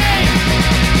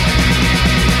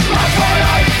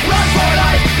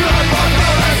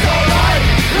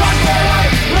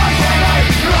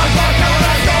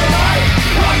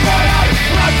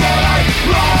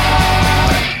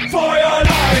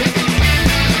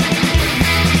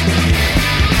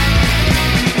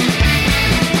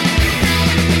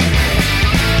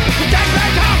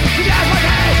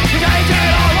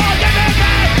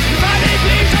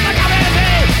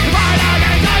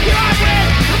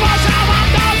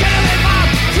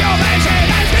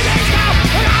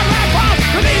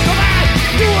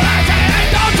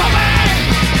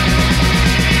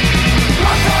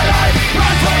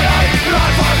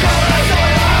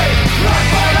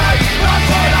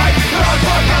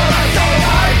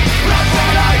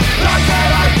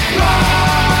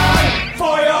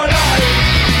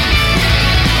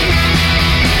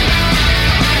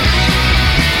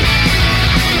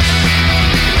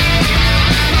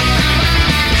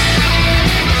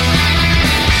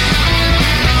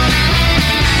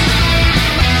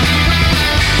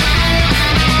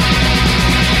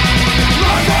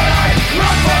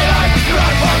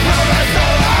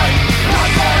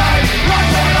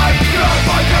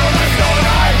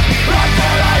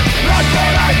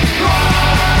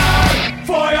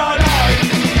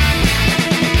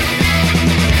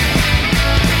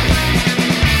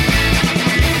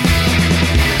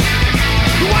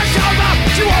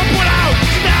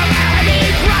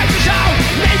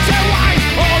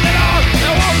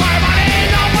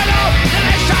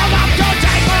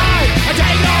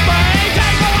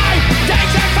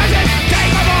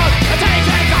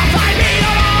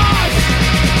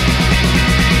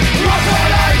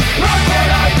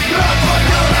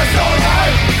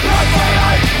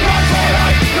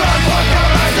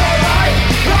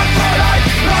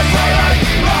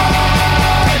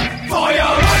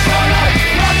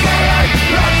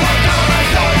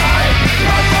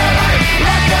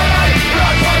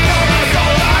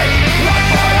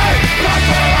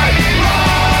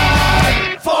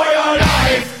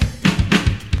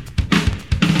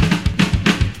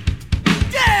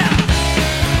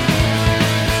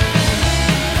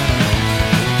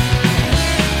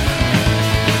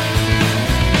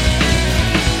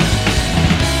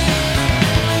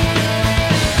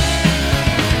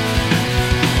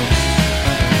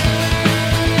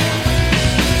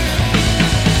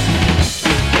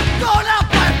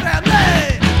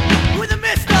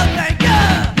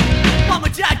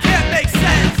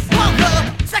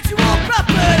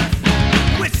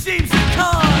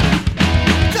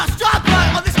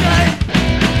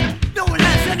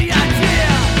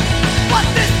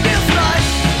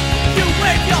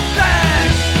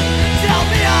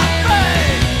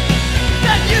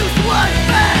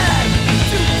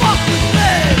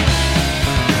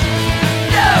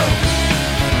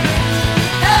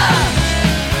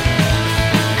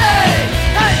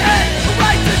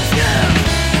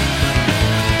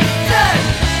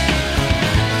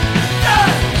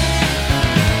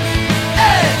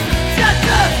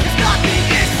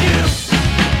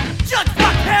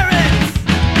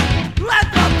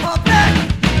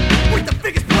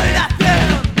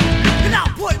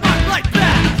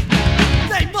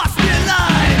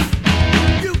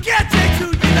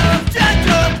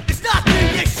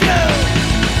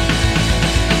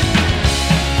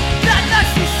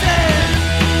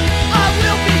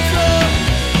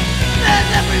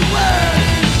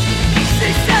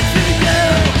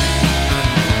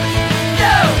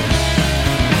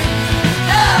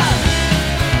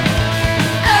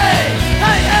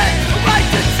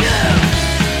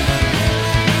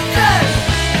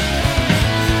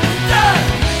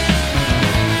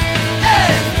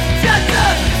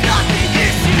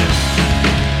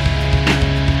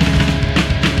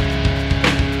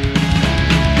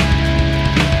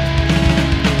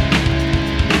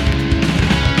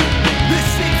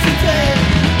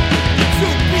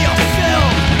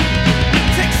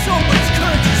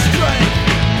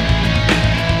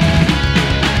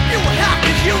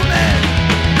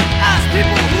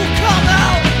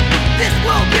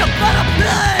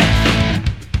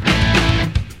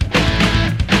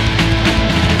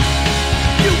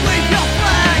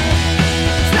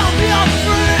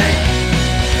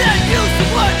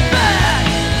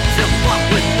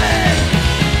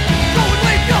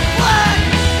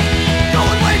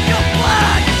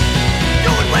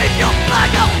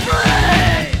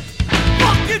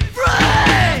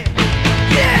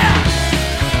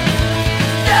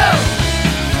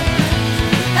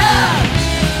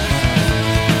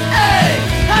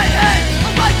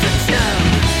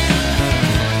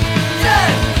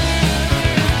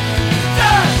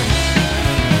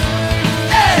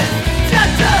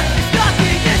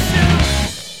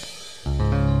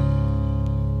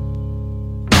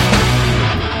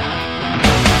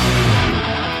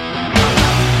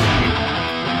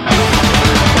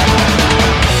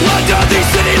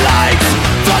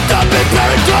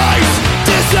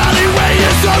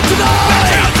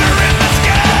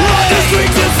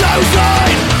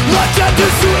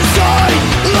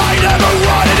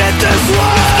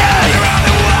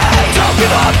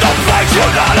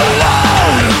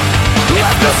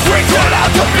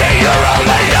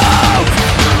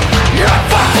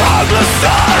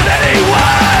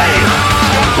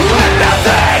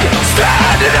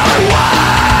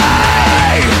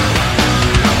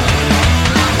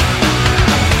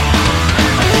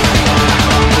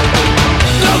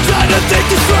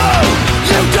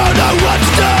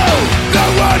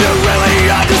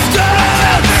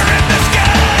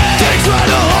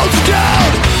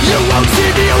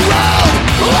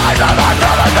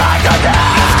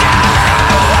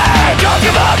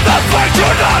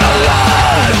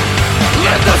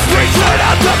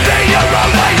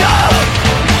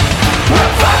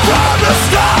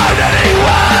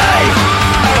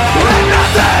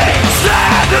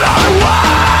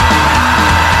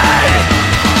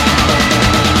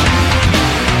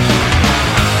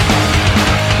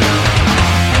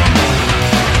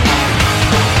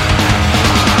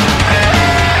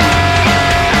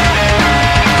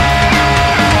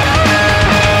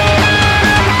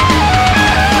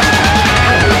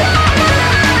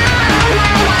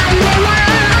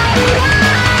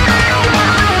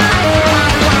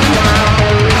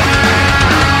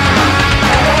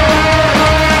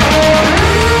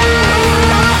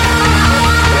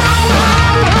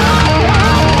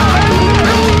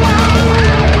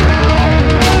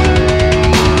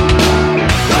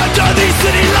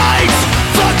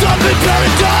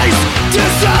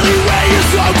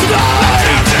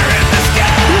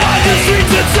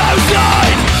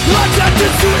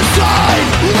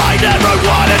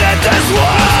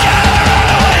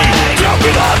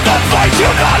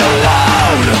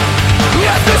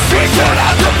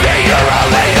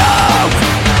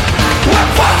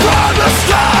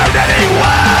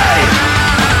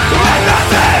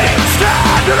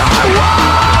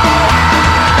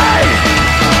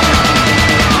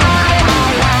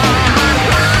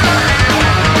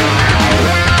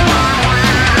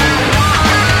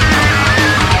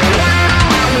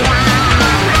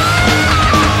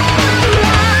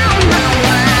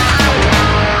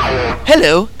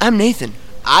I'm Nathan.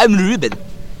 I'm Ruben.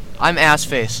 I'm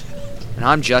Assface. And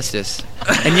I'm Justice.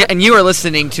 and you are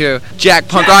listening to Jack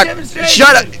Punk Jack Rock. Demonstration.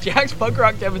 Shut up. Jack's Punk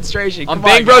Rock Demonstration. On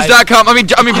Come bangbros.com. I mean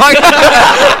on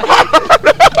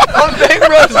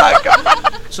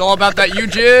bangbros.com. It's all about that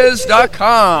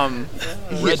youjizz.com.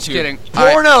 Just kidding.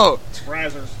 Porno.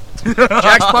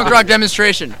 Jack's Punk Rock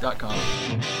Demonstration.com.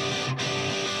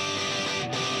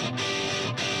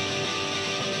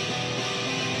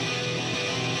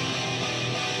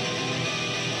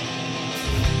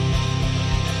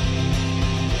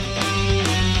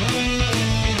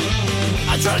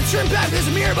 I try to turn back, there's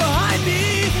a mirror behind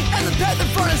me, and the path in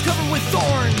front is covered with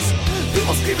thorns.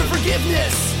 People scream for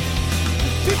forgiveness.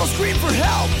 People scream for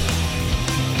help.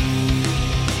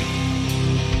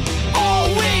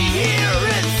 All we hear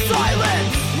is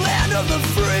silence. Land of the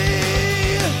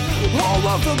free, home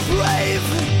of the brave,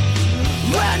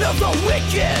 land of the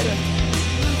wicked,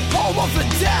 home of the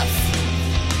deaf.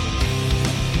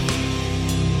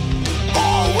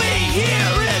 All we hear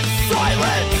is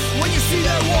silence when you see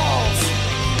their walls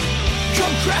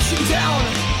come crashing down.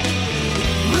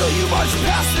 Will you march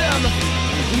past them?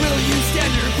 Will you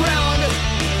stand your ground?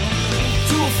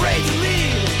 Too afraid to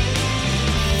lead,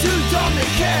 too dumb to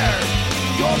care.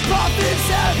 Your prophets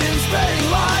have been spreading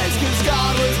lies, cause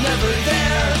God was never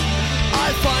there. I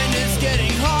find it's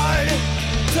getting hard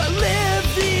to live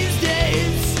these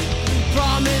days.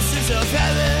 Promises of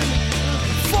heaven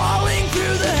falling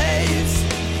through the haze.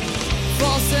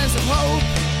 False sense of hope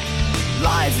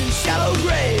lies in shallow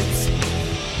graves.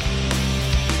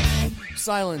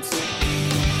 Silence.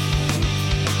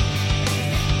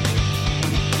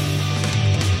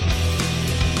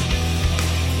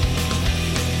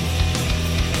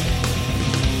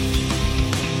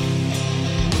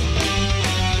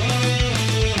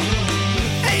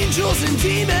 Angels and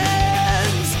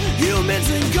demons, humans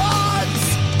and gods,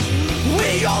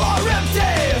 we all are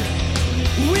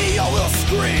empty, we all will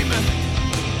scream.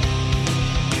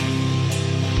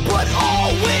 But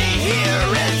all we hear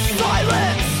is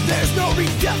silence. There's no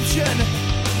redemption,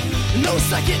 no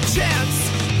second chance.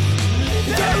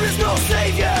 There is no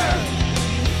savior,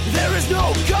 there is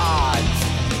no God.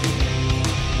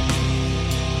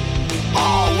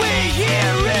 All we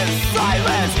hear is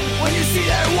silence when you see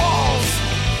their walls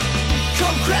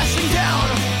come crashing down.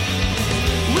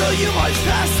 Will you march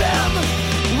past them?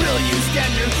 Will you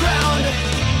stand your ground?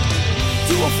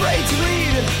 Too afraid to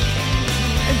lead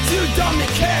and too dumb to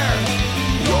care.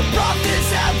 Your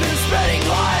prophets have been spreading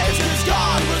lies, cause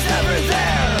God was never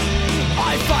there.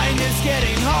 I find it's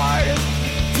getting hard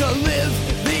to live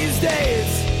these days.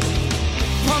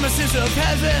 Promises of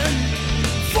heaven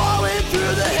falling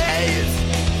through the haze.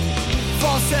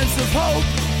 False sense of hope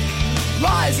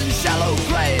lies in shallow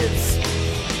graves.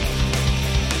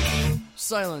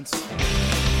 Silence.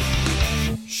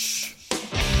 Shh.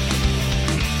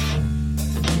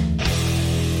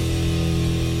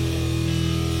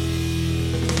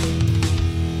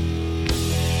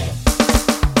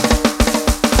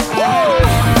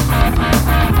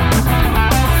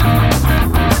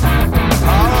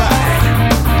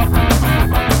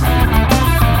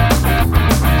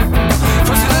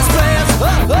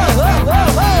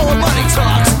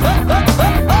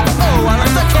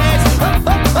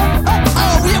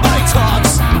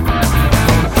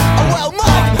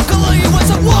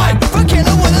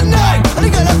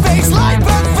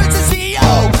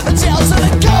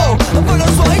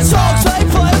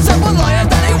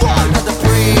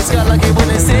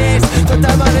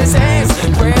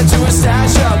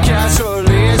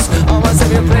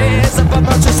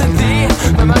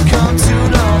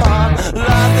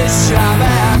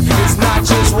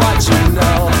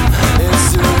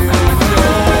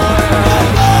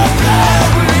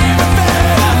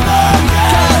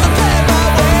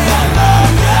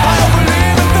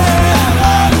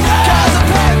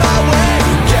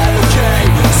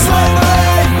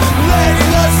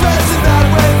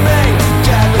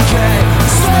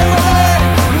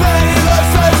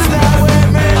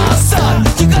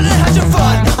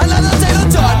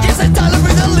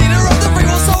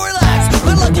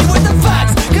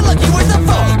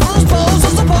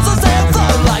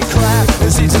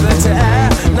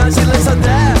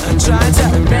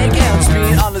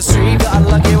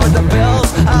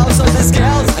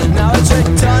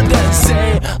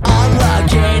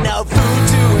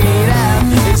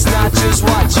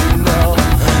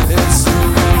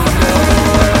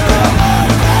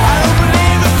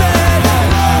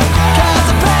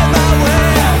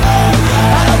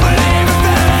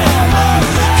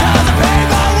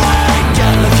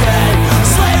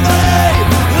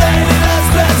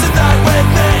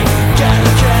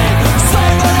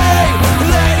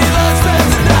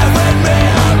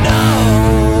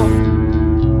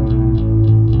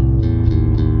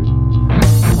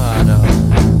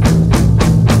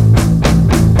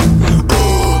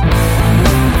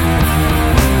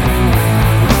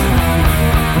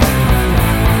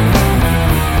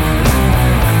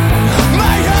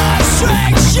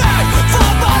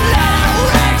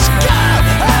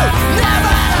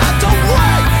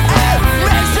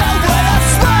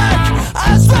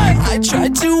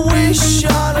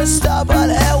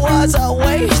 was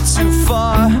way too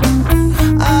far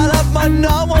out of my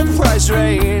normal price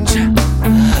range.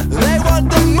 They want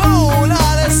the moon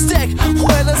on a stick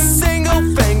with a single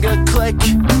finger click.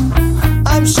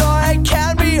 I'm sure it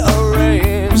can be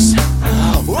arranged.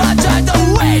 I tried to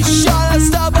wish on a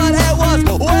star, but it was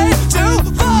way too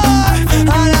far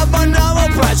out of my normal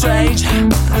price range.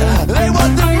 They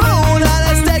want the moon on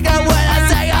a stick with a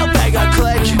single finger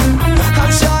click.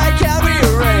 I'm sure it can be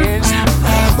arranged.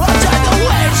 I tried to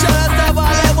wish on a star,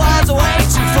 but it was way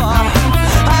too far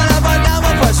out of my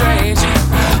normal price range.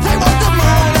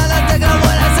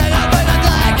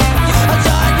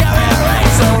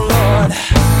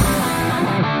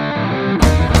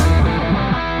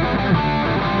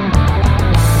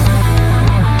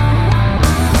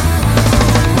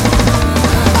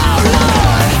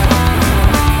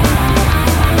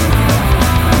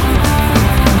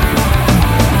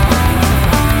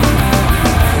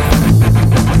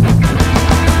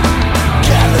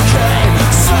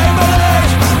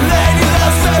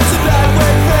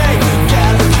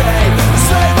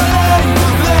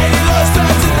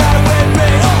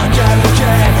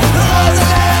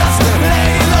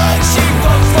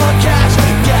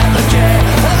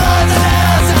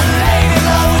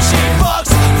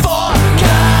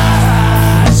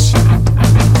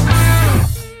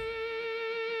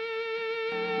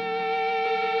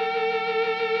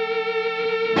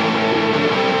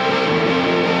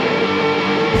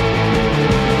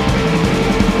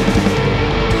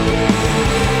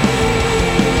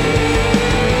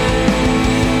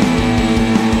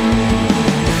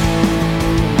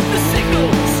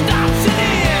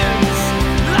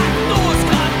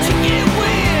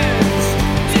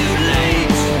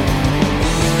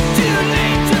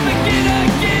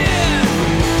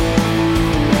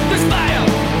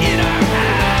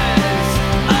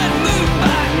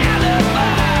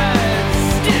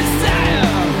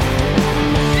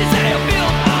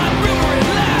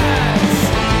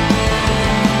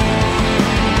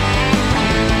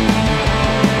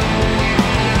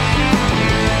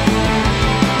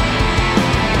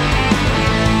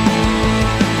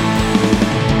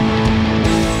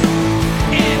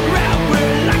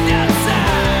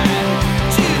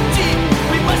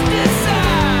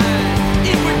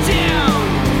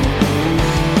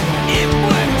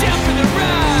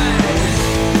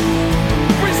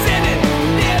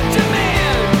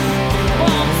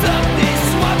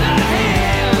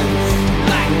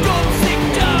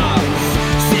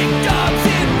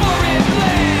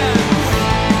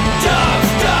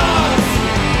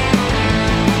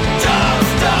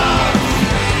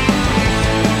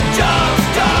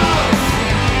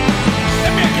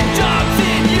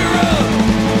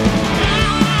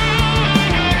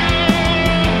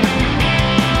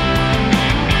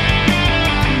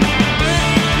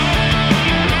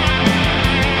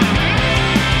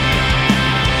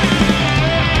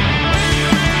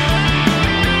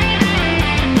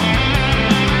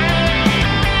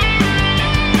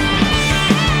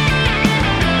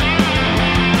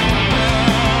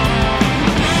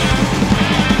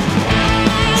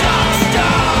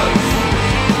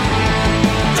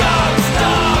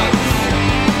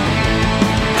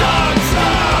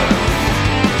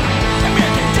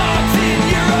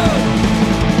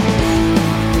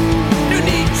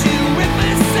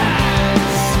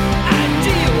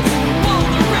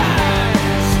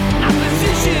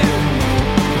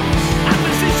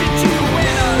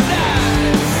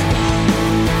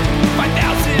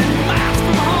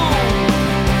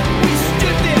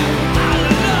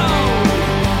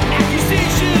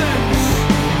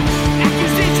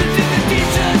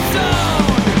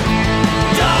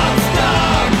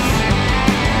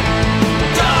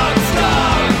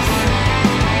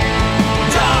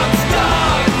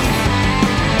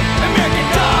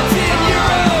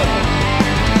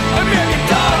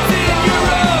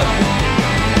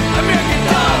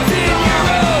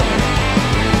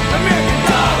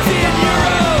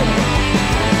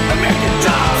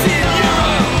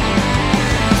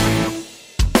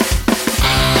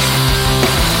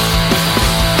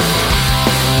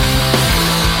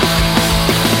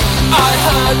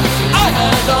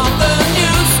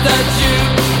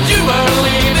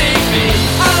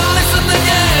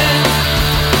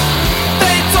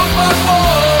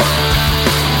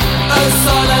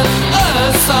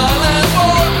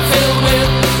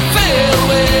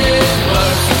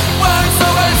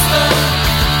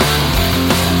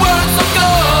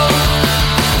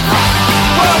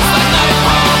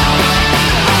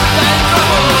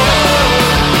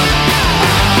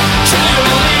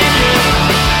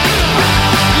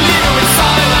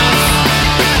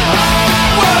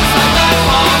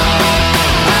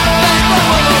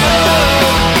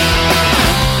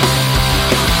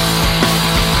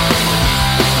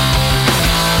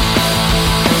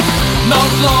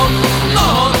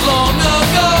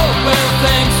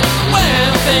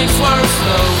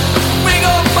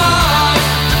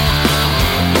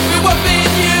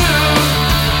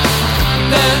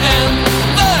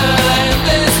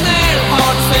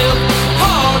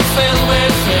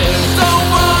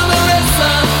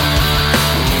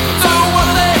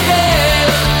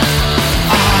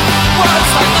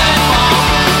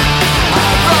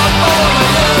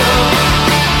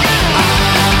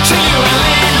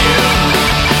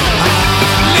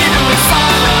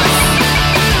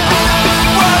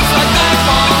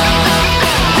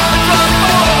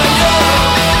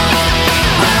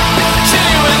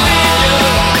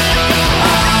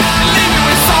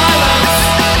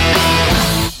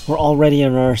 already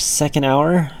in our second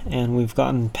hour, and we've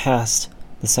gotten past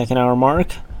the second hour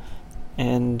mark.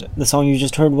 And the song you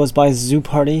just heard was by Zoo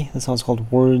Party. The song's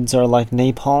called Words Are Like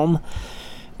Napalm.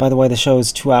 By the way, the show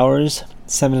is 2 hours,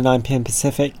 7 to 9 p.m.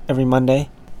 Pacific, every Monday.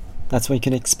 That's when you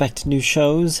can expect new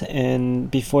shows. And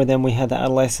before them, we had the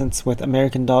Adolescents with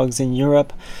American Dogs in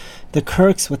Europe. The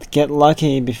Kirks with Get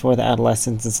Lucky before the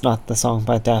Adolescents. It's not the song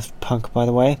by Daft Punk, by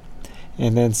the way.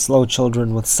 And then Slow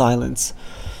Children with Silence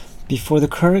before the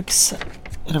Kirks.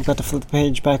 And I've got to flip the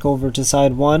page back over to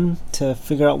side 1 to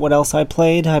figure out what else I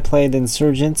played. I played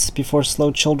Insurgents before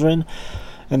Slow Children,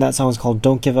 and that song is called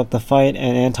Don't Give Up the Fight,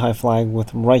 and Anti-Flag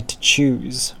with Right to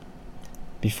Choose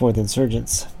before the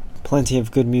Insurgents. Plenty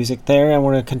of good music there, and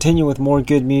we're going to continue with more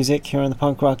good music here on the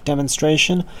Punk Rock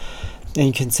Demonstration. And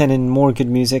you can send in more good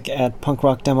music at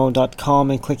punkrockdemo.com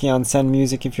and clicking on Send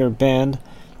Music if you're a band.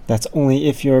 That's only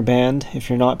if you're a band. If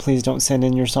you're not, please don't send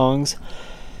in your songs.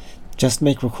 Just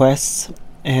make requests,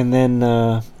 and then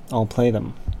I'll play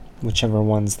them, whichever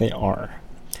ones they are.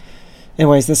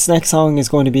 Anyways, this next song is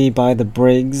going to be by the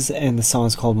Briggs, and the song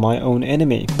is called My Own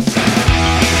Enemy. The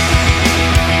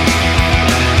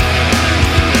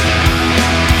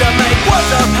make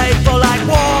words are painful like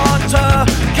water,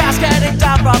 cascading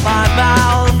down from my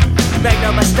mouth. Make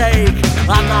no mistake,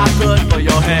 I'm not good for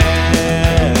your health.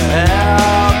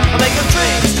 I'll make your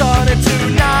dreams turn into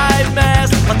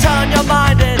nightmares, I'll turn your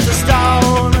mind into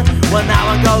stone. When that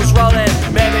one goes rolling,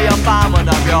 maybe you'll find one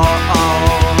of your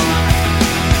own.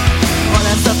 When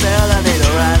it's a feeling, need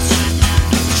a rest,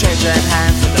 changing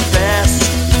hands in the fist.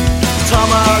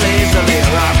 Trauma easily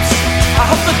erupts. I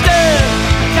hope the dead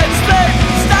can sleep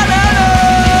standing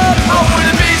up. I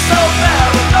wouldn't be so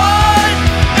paranoid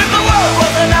if the world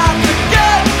wasn't out to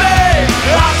get me.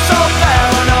 I'm so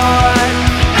paranoid,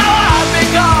 now I've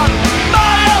become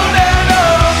my own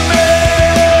enemy.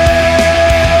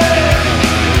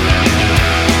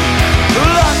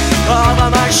 Look over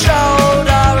my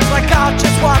shoulder, it's like I'm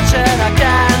just watching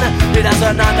again. He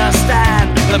doesn't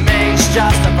understand the means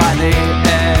justify the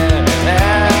end.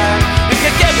 You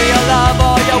can give me your love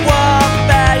or your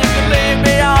warfare, you can leave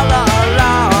me all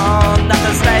alone.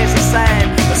 Nothing stays the same,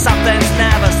 but some things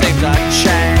never seem to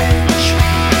change.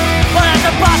 But it's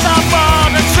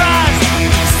impossible to trust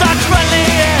such friendly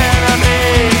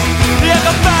enemies. You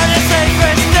can burn your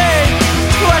secrets deep,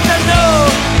 what you know,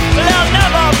 they'll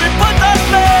never be put to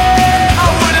sleep. I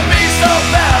wouldn't be so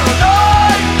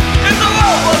paranoid if the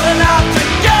world wasn't out to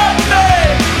get me.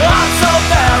 I'm so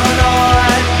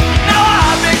paranoid, now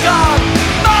I've become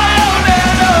my own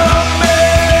enemy.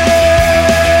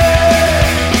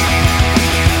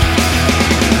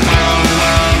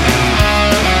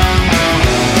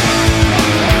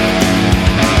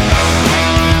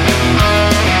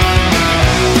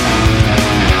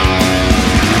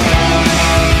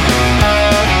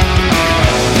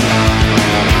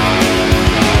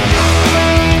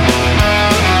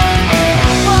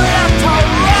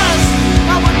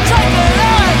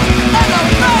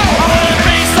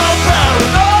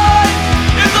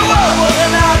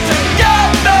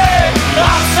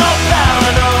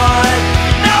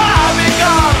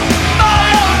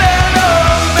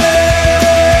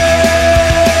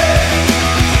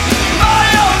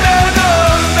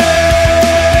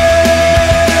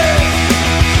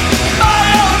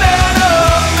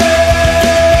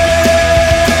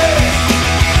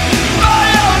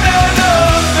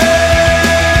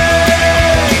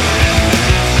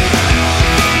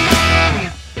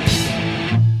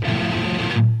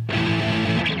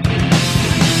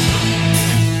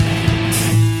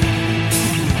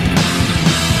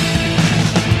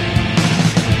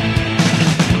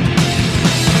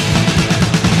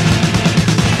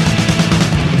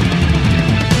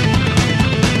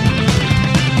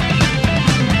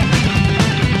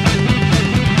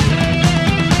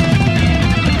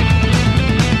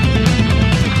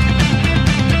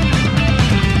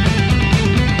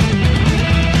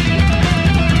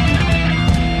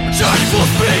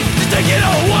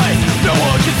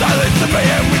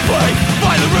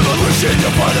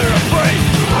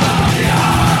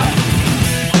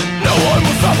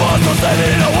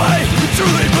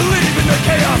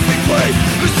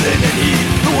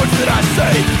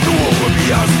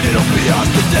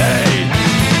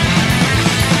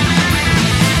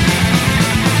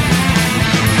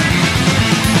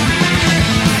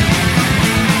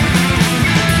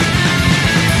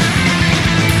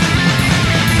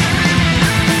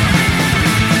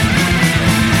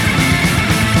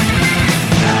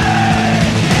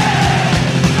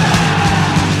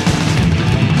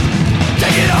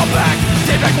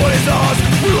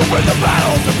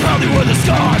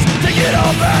 Take it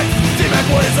all back, take back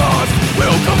what is ours.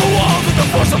 We'll cover walls with the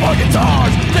force of argument.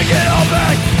 Take it all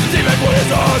back, take back what is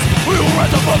ours. We will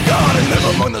rise up of God and live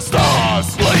among the stars.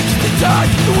 Slaves to die,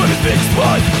 the women's big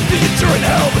spot. Think that you're in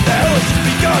hell, but the hell has just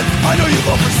begun. I know you've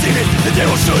all foreseen it, the day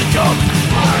will surely come.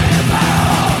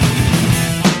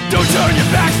 Don't turn your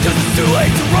backs, cause it's too late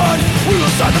to run. We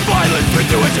will start the violence, we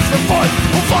do it just for fun.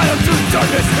 We'll fight up through the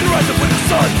darkness and rise up with the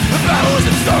sun. The battle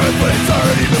isn't started, but it's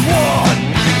already been won.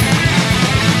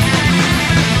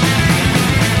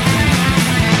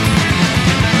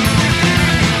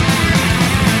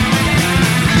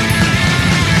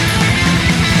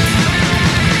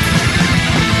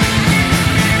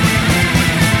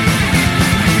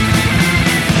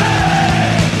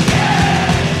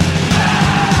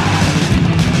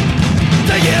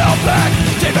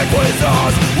 Take back what is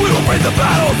ours. We will bring the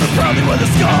battles and proudly wear the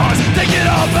scars. Take it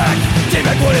all back, take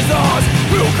back what is ours.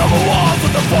 We will come along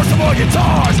with the force of our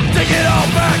guitars. Take it all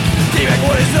back, take back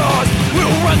what is ours. We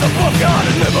will rise above God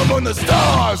and live among the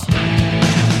stars.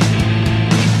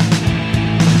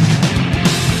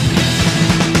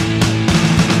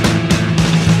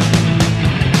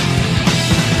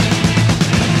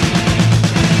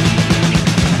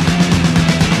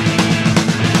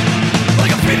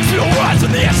 Like a phoenix we will rise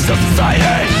from the ashes of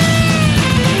society.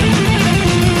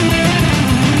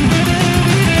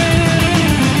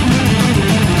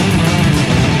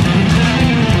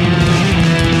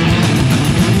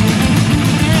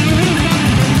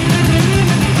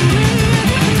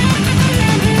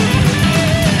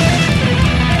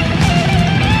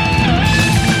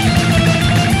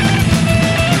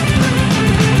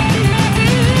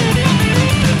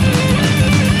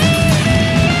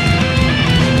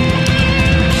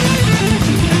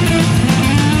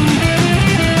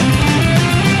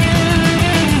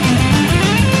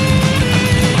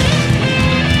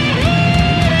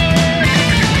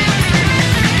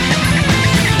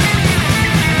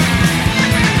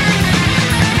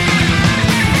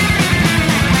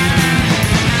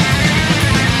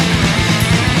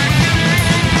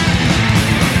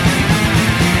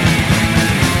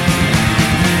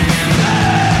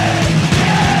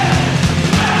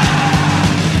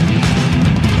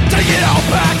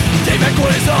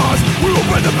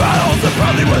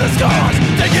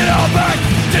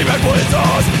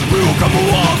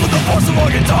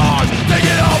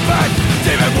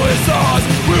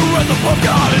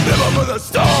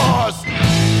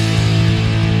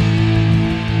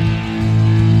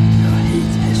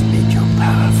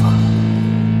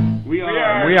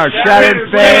 We are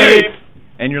Shattered Faith,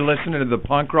 and you're listening to the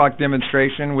Punk Rock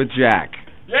Demonstration with Jack.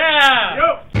 Yeah!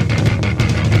 Yep.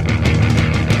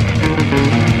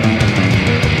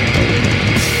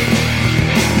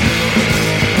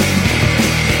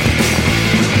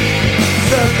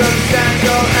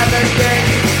 Circumstantial everything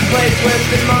plays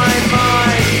within my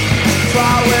mind.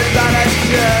 Trial without a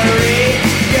jury,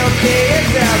 guilty is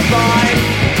defined.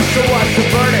 So what's the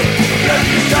verdict?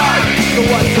 Guilty charge. So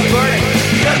what's the verdict?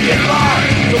 Guilty large.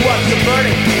 So what's the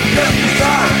verdict? Guilty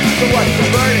charge. So what's the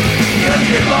verdict?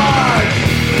 Guilty large.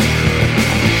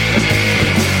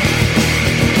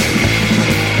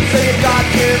 So you got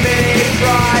too many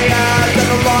priors and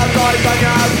the law's always on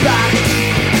your back.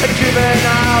 A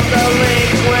juvenile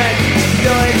delinquent,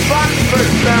 stealing funds for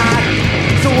smack.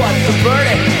 So what's the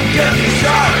verdict? Guilty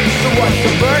charge. So what's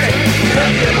the verdict?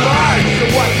 Guilty large. So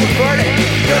what's the verdict?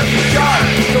 Guilty charge.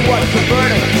 So what's the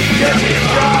verdict? Guilty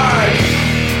charge.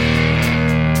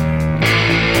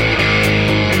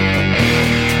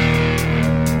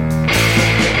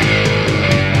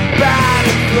 Bad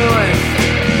influence,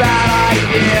 bad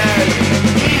ideas,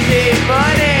 easy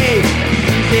money,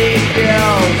 easy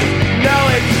kills. No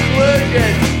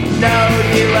exclusion, no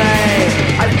delay.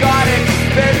 I've got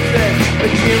expenses, but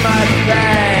you must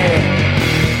pay.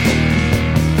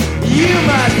 You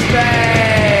must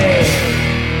pay.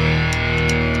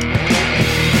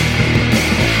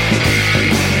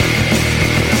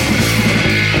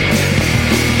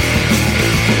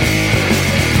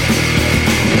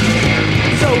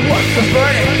 So what's the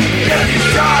verdict? Guilty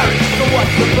charge. So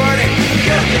what's the verdict?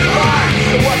 Guilty charge.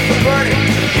 So what's the verdict?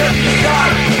 Guilty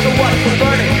charge. So what's the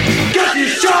verdict? Guilty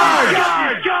charge.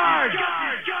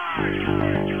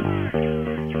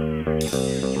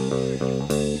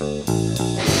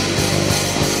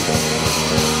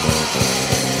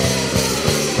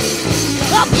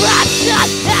 The bloodshot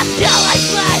has killing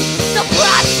me. The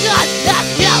bloodshot has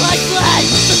killing me.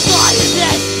 The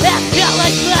lioness has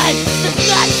killing me. The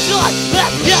gunshot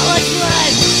has killing me.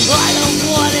 I don't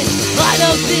want it. I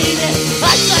don't need it.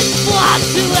 I say fuck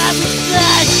to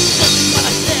everything. Just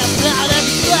wanna say about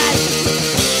everything.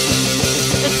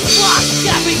 It's fuck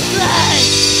everything.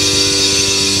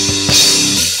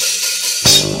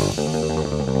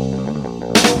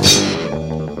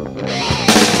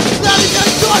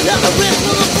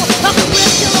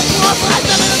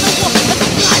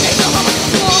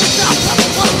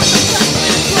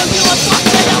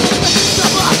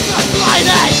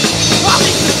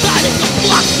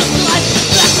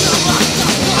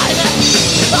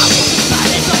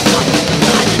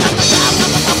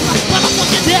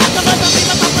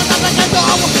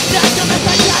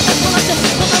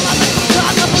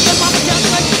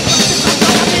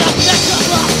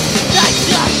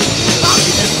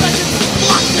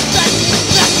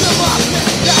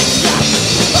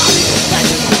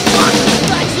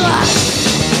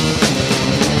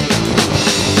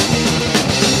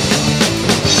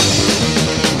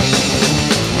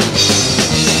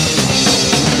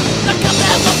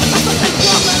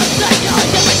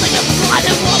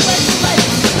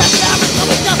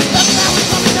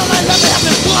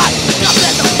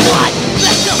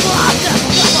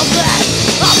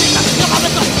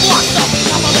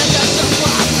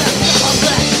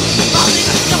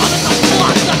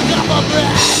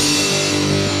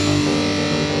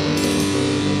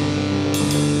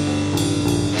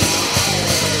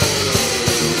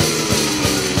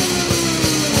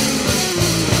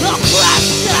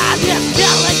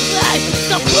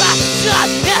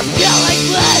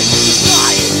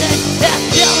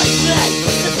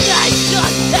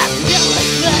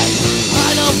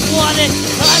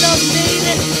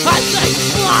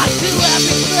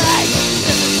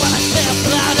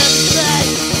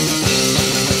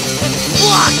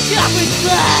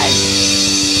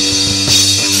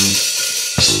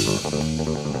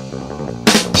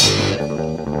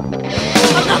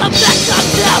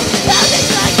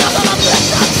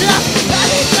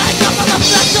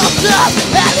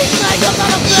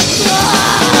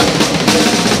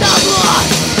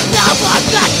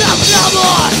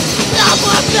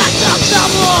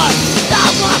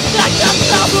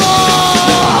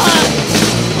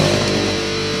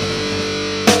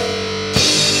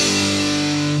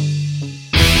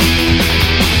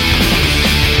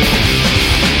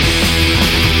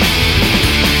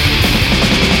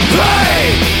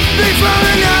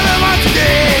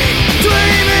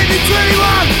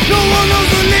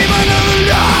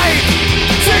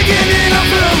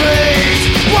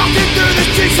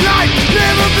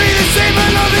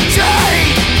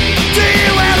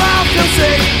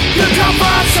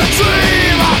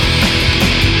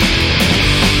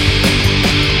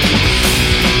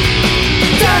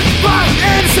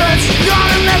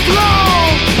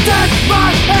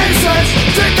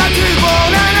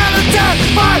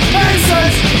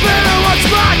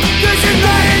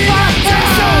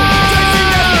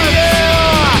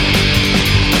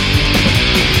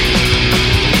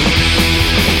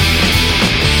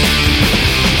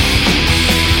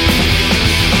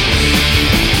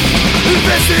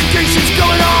 Investigations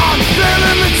going on,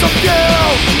 elements of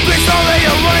guilt. Things are they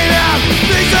are running out.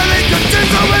 Things are they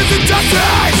content with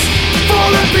injustice. For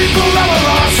the people that were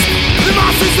lost, the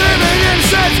masses live in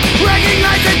innocence.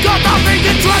 Recognize they got nothing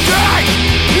to trust.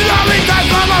 Loving that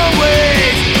from our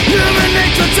ways. Human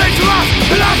nature takes from us,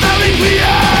 and not that we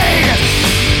create.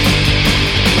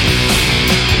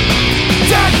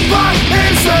 Death by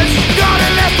innocence, God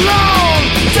and left alone.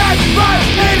 Death by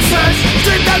innocence,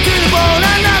 stripped down to the bone.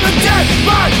 And never death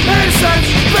by innocence.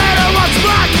 Better watch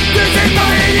back, this is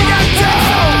nothing you can do.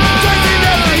 Taking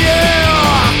over you.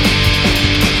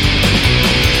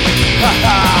 Ha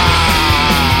ha.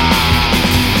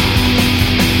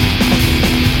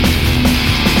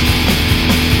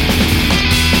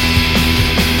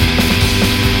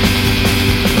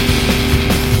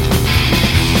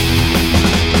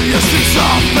 Your streets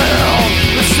are filled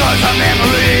with stars of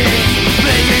memory.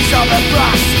 Leavings of the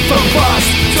past, from past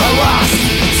to last.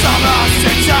 Some lost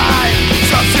in time,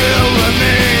 some still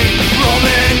remain.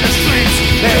 Roaming the streets,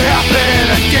 it happened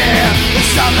again.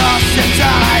 Some lost in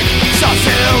time, some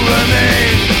still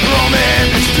remain. Roaming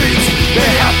the streets,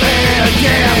 it happened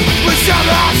again. With some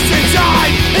lost in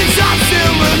time, and some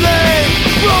still remain.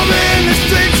 Roaming the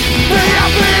streets, it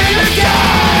happened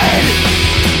again.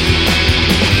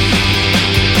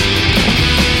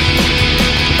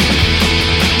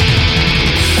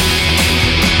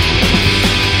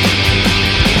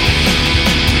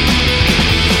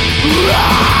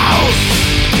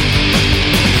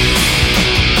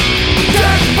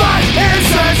 Death by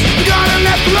innocence, gonna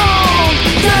left alone.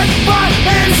 Death by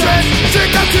innocence,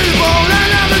 stripped down to the bone.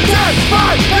 Another death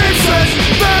by innocence.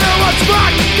 Better watch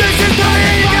back, this is the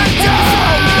thing you can do.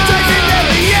 Taking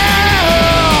every year.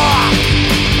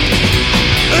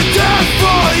 Death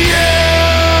for you.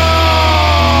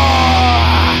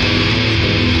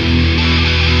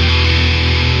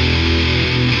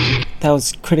 That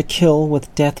was Critikill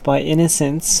with Death by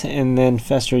Innocence, and then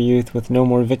Fester Youth with No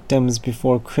More Victims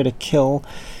before Critikill,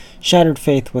 Shattered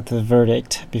Faith with The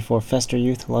Verdict before Fester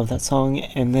Youth, love that song,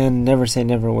 and then Never Say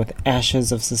Never with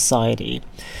Ashes of Society.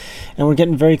 And we're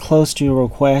getting very close to your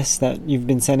requests that you've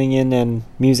been sending in and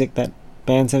music that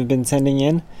bands have been sending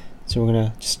in, so we're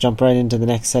going to just jump right into the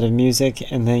next set of music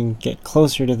and then get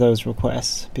closer to those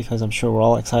requests, because I'm sure we're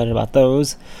all excited about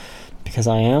those, because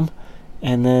I am.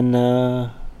 And then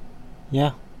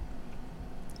yeah,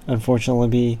 unfortunately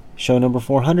be show number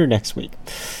 400 next week.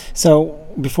 So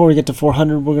before we get to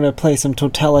 400, we're going to play some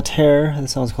Totalitaire.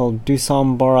 This song's called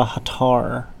Dusam Bara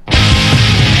Hatar.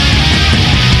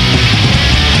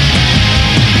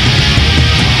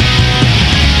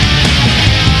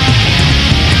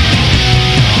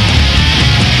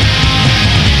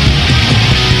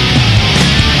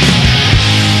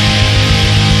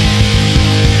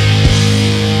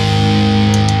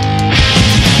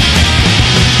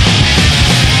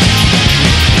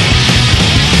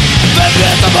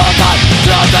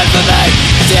 Pratar för mig,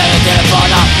 ser i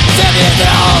telefonen, ser vi inte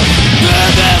allt. Du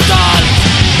vet allt.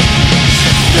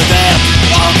 Du vet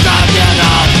och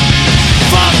agerar.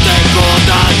 Fast en god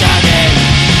anledning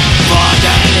var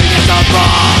det inget som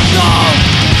bakom.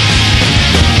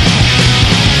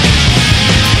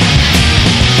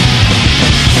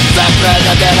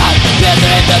 Vägfröda delar, vet du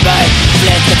inte mig.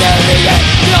 Flinka teorier,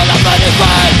 glada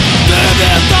människor. Du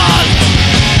vet allt.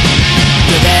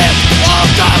 Du vet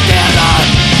och agerar.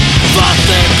 Fast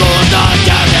en god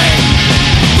anledning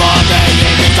var det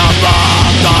inget som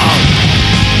bakom.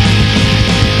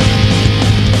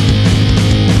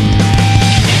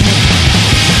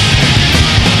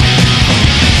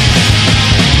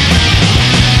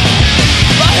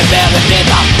 Varje behöver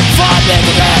flytta, fan det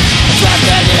går rätt.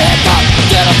 Svärten i hättan,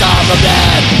 deras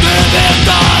problem. Du vet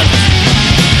allt.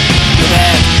 Du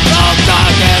vet och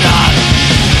agerar.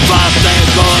 Fast en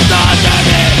god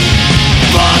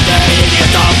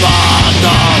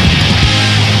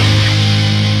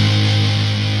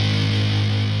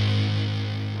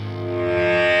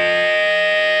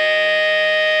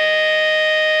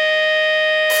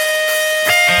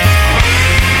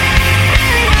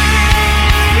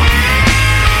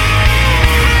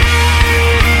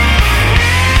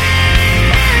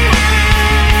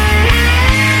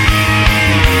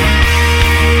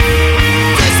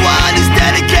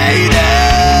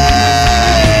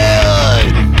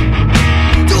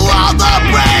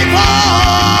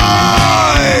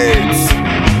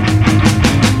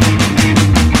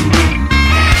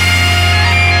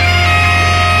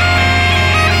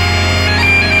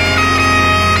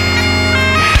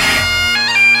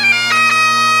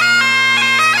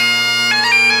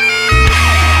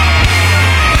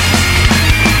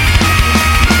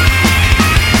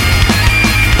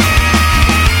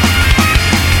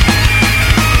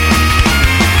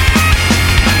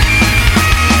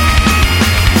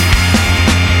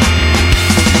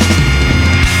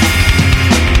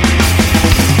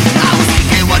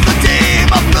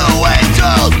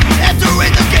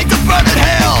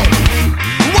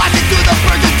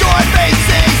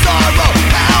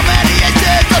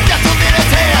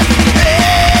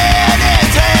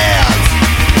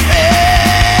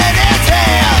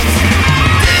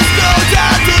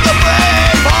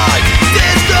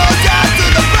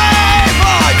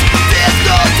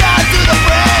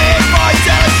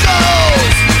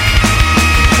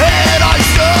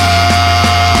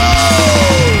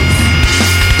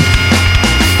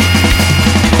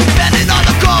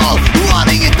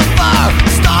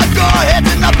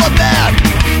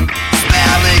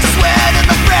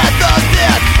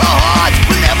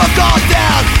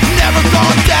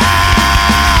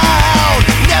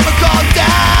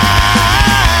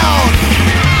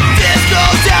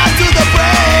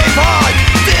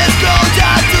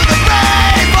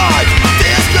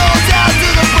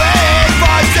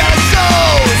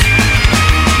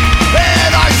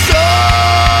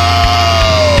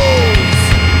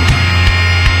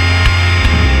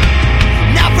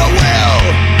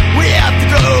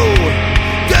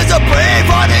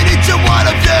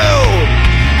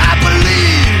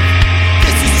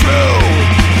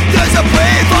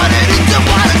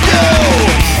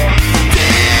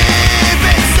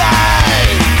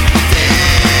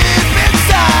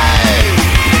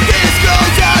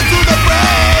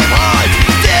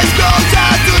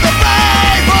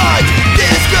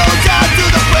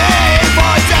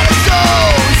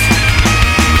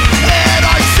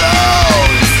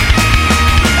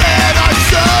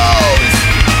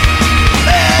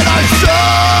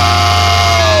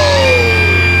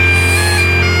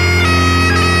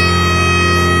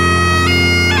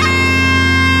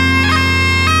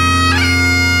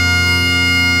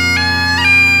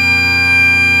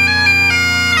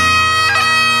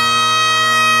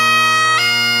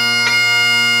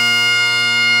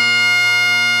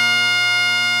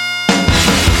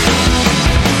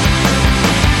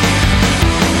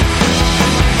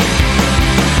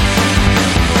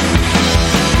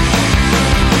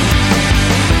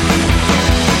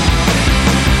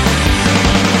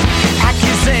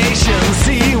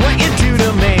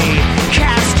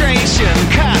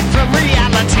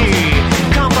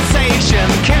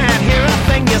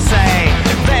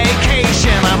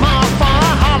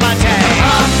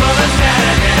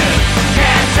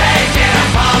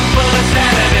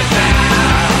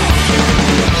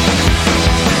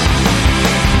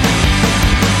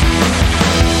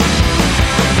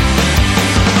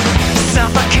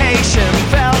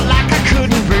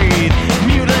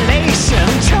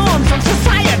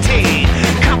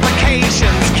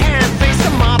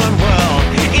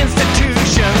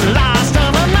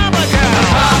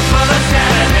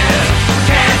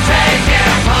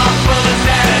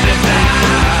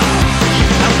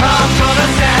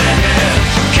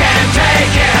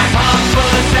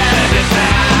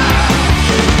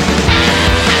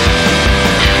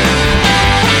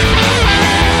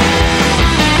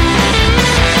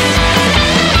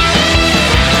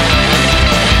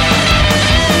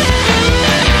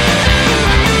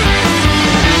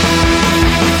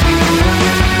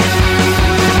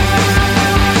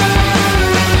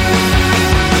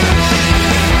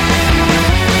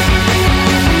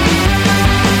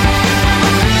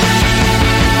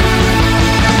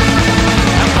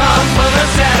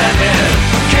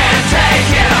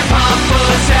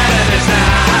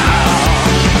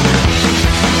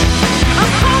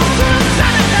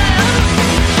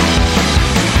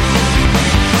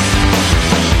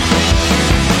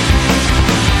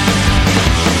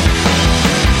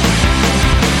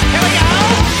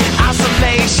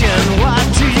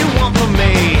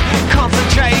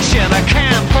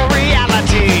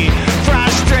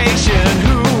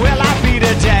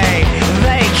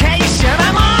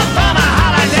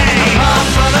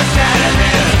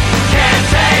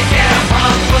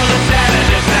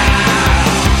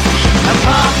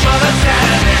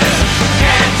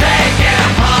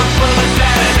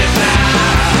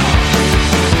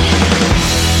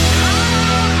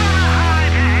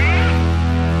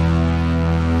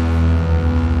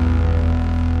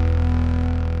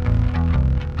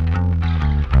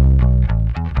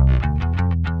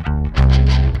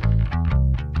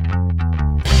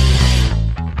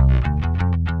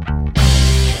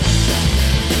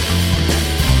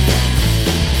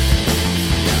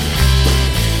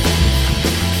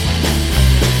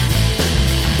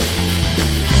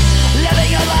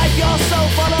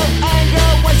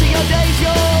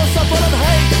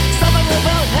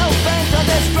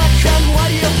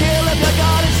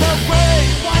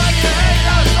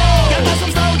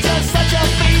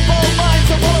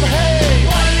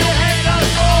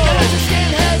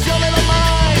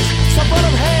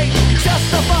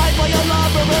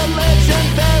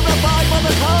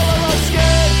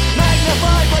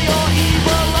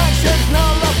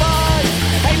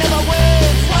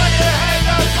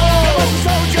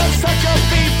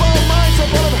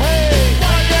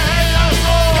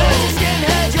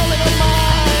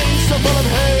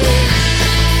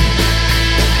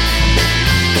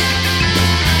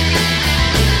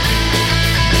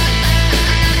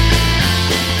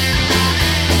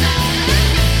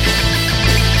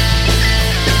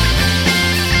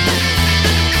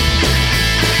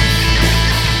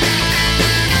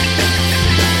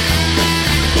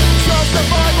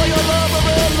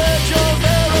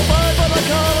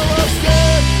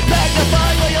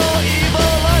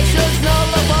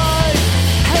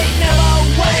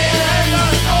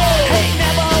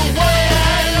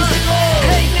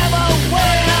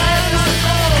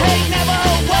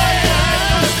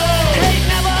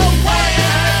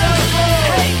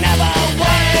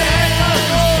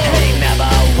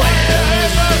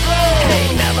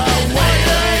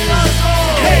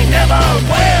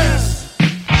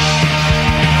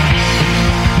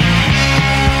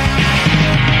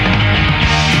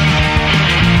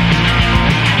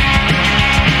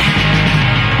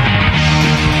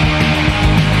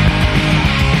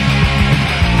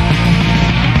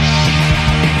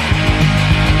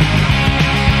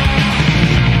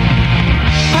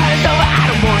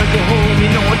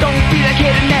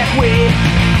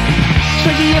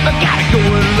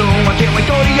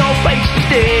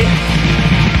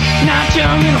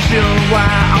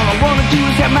do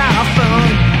is have my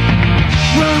fun.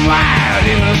 Run wild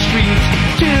in the streets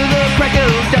till the crack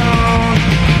of dawn.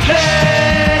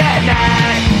 Late at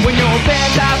night when your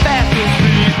beds are fast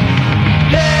asleep.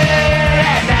 Late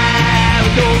at night we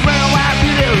go run wild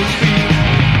through those streets.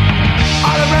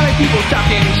 All around the people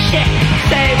talking shit,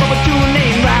 say what we're doing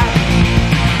ain't right.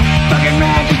 Fucking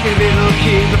around just a little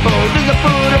kid before there's a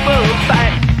football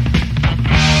fight.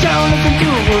 Don't listen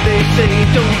to what they say,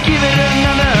 don't give it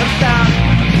another thought.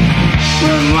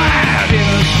 Run wild in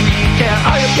the street, tell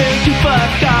all your friends to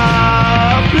fuck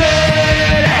off.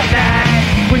 Late at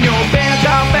night, when your band's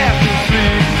all fast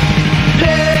asleep.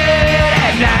 Late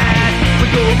at night, we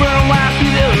go run wild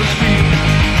through the street.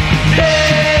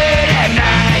 Late at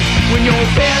night, when your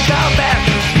band's all fast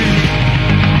asleep.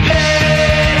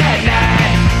 Late at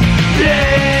night,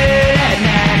 late at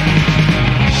night.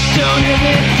 Don't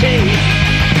hesitate,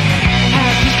 I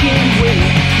just can't wait.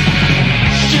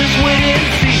 Just wait and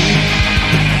see.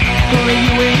 For you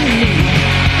and me,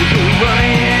 we go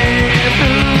running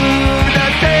through the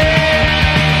day.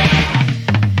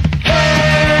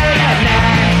 Late at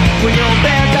night, when your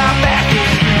bands are back in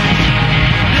the street.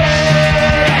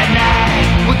 Late at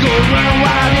night, we go running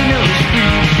wild in the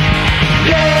streets.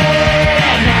 Late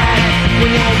at night,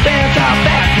 when your bands are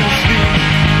back in the street.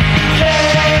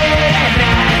 Late at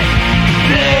night,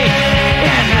 late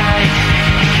at night.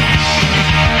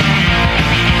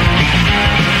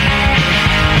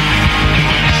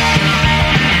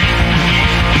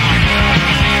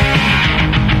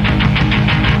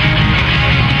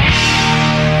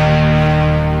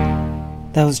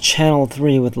 That was Channel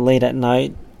 3 with Late at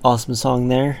Night. Awesome song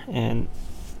there, and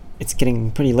it's getting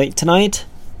pretty late tonight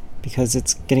because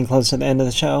it's getting close to the end of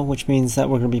the show, which means that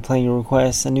we're going to be playing your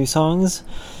requests and new songs,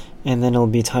 and then it'll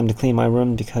be time to clean my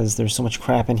room because there's so much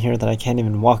crap in here that I can't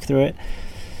even walk through it.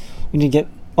 We need to get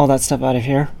all that stuff out of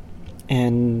here,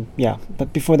 and yeah,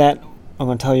 but before that, I'm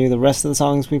going to tell you the rest of the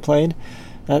songs we played.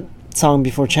 That song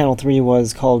before Channel 3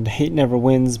 was called Hate Never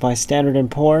Wins by Standard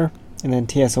 & Poor, and then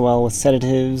TSOL with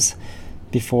Sedatives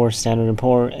before Standard &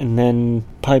 Poor, and then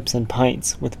Pipes and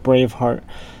Pints with Braveheart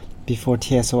before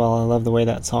TSOL. I love the way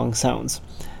that song sounds.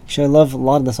 Actually, I love a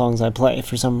lot of the songs I play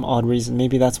for some odd reason.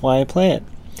 Maybe that's why I play it.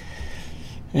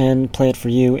 And play it for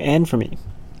you and for me.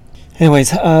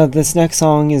 Anyways, this next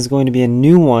song is going to be a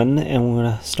new one, and we're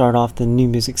going to start off the new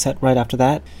music set right after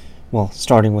that. Well,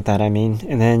 starting with that, I mean.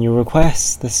 And then your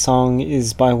requests. This song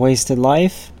is by Wasted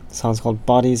Life. The song's called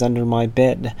Bodies Under My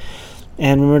Bed.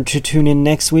 And remember to tune in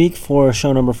next week for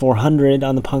show number 400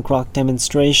 on the punk rock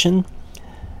demonstration.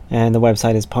 And the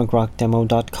website is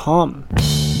punkrockdemo.com.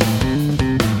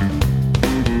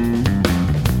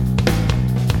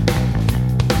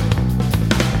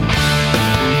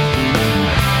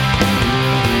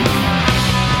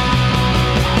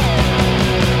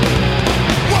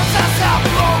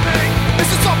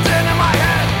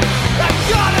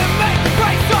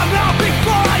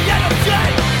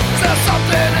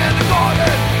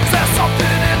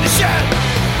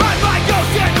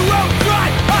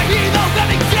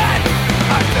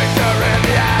 I think they're in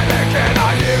the attic and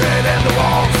I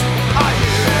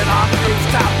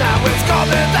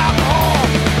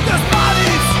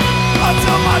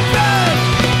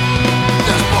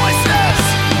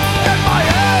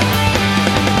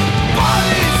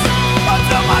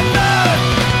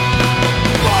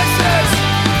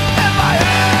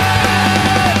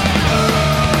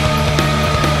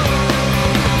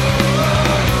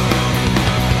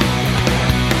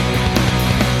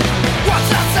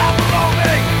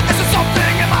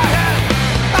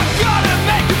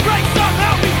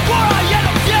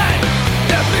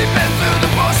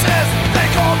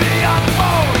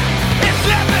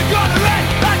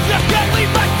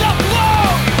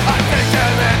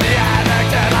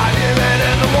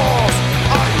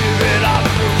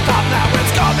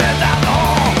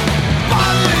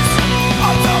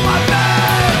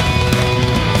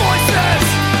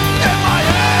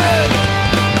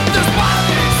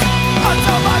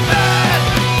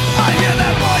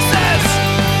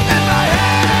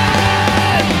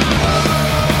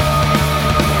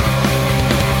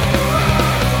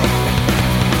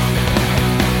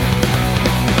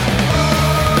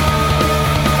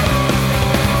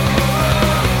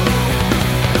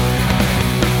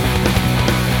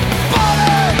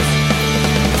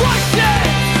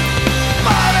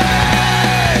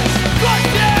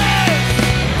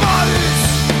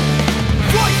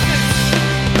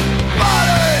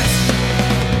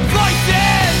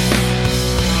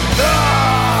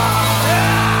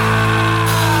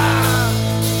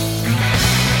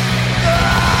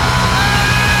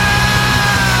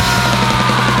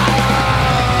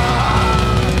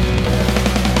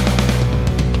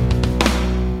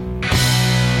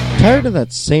Tired of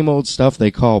that same old stuff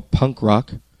they call punk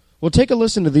rock? Well, take a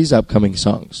listen to these upcoming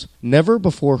songs. Never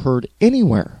before heard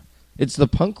anywhere. It's the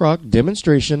Punk Rock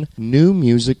Demonstration New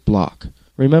Music Block.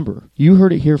 Remember, you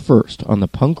heard it here first on the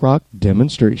Punk Rock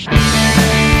Demonstration.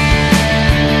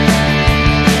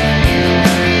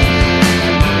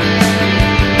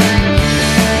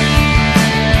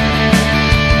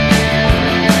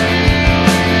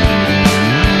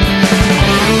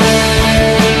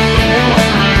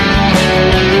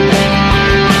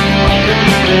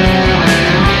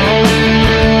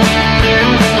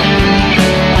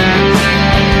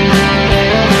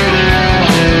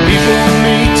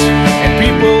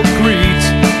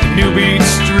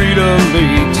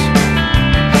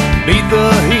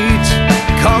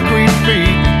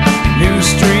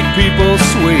 People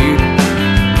sweet.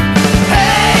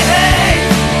 Hey, hey,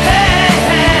 hey,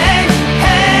 hey,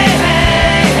 hey, hey,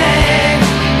 hey.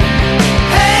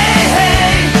 Hey,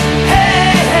 hey, hey,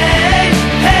 hey,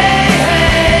 hey,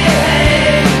 hey.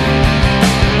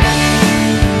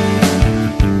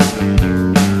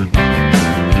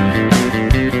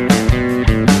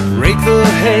 Rake the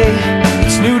hay,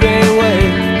 it's new day way,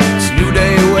 it's new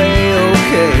day way,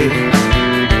 okay.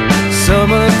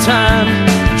 Summertime,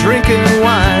 drinking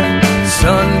wine,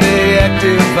 Sunday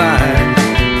activine.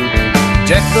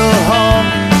 Deck the hall,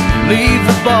 leave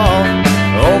the ball,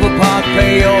 all the park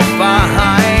pay your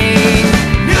fine.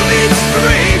 New Beat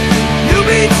Street, New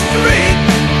Beat Street,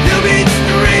 New Beat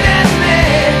Street and me.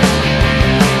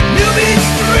 New Beat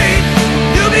Street,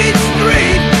 New Beat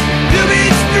Street, New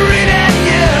Beat Street and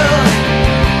you.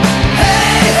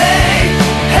 Hey, hey,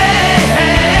 hey,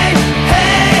 hey,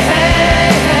 hey, hey,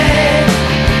 hey.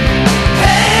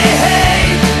 Hey, hey,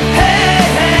 hey,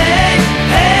 hey,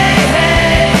 hey, hey,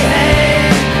 hey.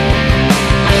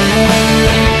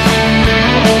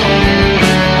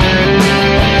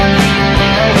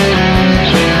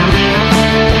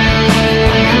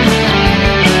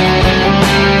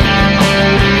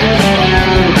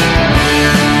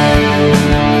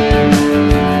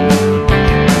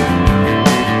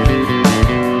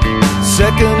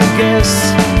 Second guess,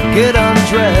 get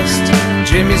undressed.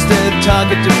 Jimmy's dead,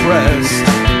 target depressed.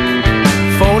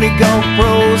 Phony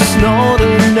GoPro, snort a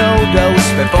no-dose.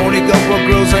 That phony GoPro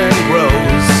grows and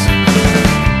grows.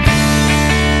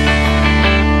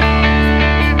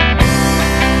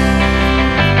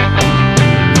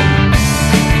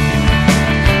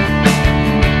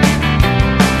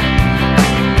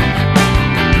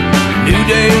 New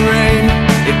day rain,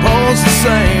 it pours the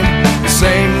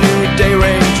same new day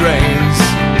rain drains.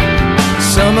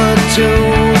 Summer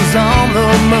tunes on the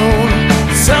moon,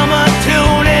 summer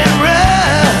tune and ruin.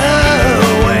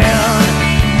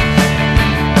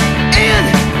 In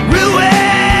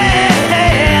ruin.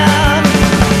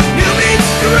 New Beat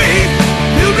Street,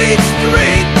 New Beat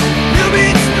Street, New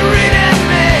Beat Street and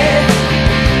me.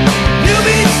 New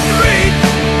Beat Street,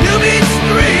 New Beat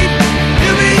Street,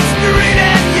 New Beat Street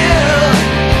and you.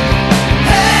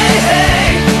 Hey,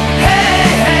 hey, hey,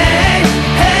 hey,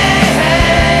 hey,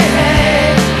 hey,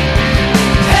 hey.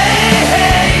 Hey,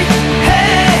 hey, hey,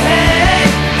 hey,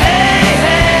 hey,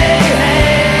 hey, hey.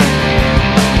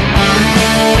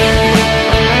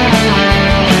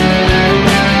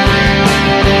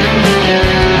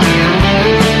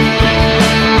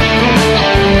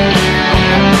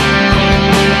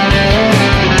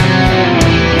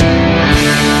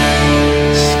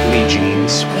 Skinny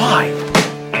jeans. Why?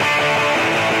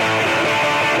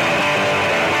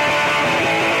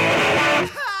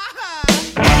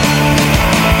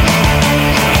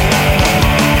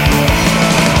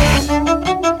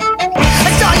 I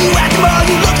saw you at the mall,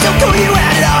 you looked so cool, you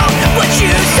had it all. What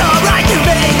you saw right through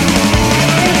me.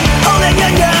 Holding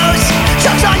your nose,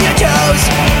 chucks on your toes.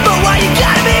 But why you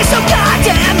gotta be so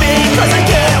goddamn mean? 'Cause I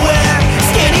can't wear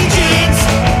skinny jeans.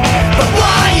 But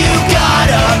why you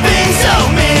gotta be so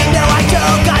mean? No, I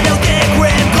don't got no thick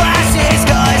rim glasses,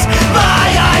 'cause my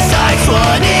eyesight's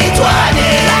 20/20.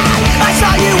 I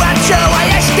saw you at the show, I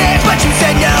asked you to dance, but you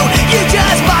said no. You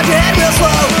just bobbed your head real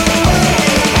slow.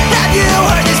 Have you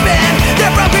heard this band?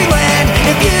 They're from Greenland.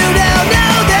 If you don't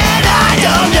know, then I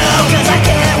don't know. 'Cause I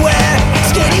can't wear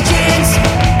skinny jeans.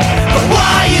 But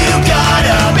why you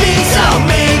gotta be so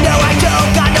mean? No, I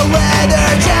don't got no leather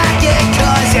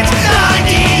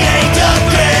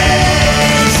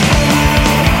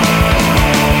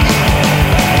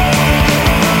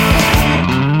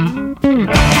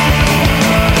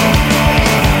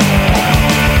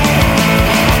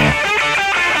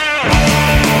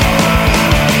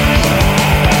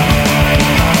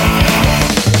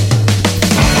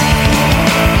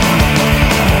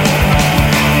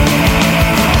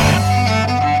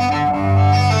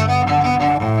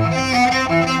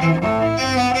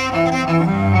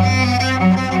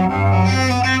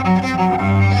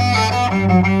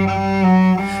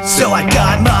So I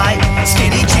got my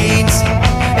skinny jeans,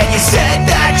 and you said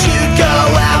that you'd go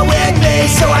out with me.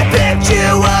 So I picked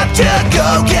you up to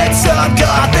go get some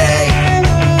coffee.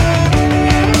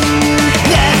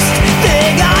 Next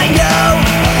thing I know,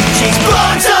 she's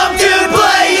blown some dude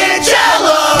playing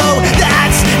cello.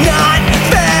 That's not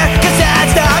fair, 'cause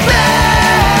that's not me.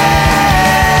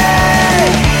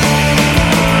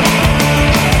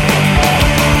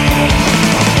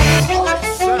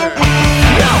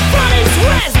 No funnies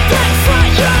with big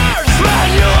front yards. Run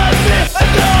you and me, a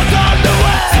dog on the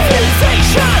way.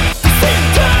 Civilization,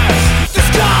 dissenters,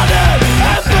 discarded,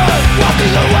 and bird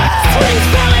walking away. Please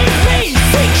believe me,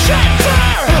 seek shelter.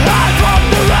 Hide from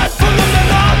the rest, from the men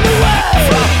on the way.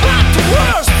 From bad to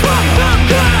worse, from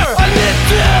hunger, I need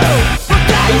you, but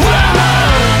they will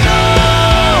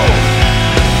know.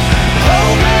 How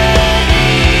many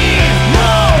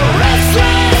more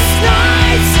restless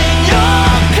nights in your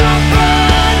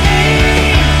company?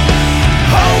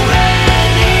 How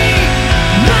many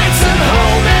nights and how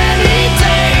many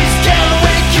days can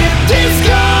we keep this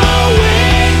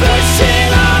going?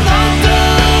 Pushing on the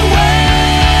way.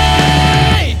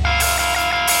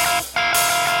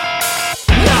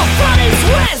 Nobody's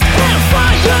with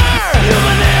hellfire.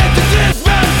 Human entities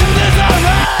meant to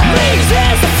disarray.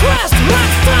 Leaders oppressed,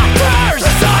 monsters.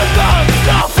 Assignment,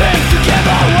 nothing to give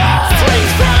away.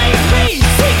 Please believe me,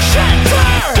 seek shelter.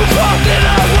 To walk in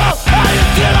a world I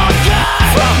did not care.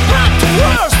 From bad to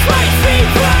worse, fight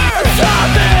fever. Tell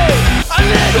me, I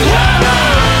need to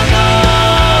know.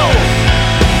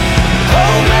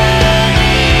 How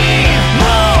many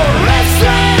more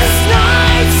restless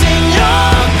nights in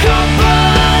your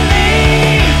company?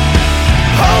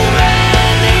 How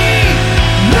many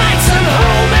nights and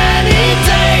how many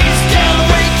days can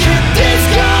we keep this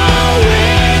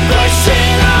going?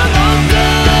 Pushing on the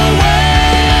way.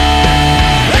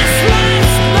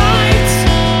 Restless nights,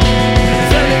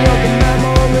 filling up the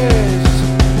memories.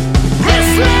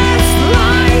 Restless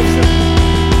life,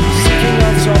 seeking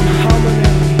out some harmony.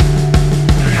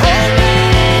 How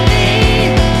many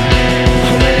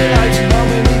nights and how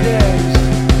many days?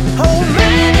 How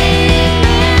many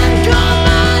men come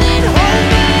out in how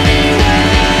many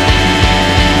ways?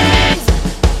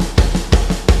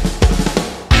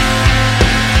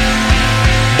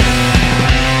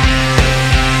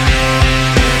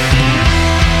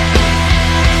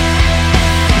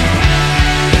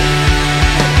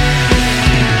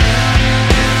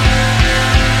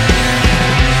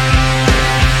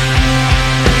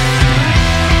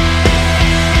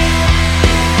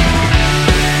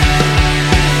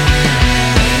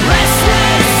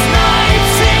 Restless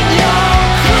nights in your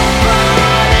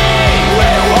company. We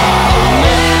walk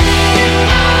many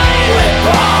nights, we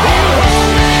walk in how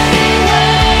many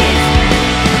ways?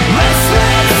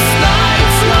 Restless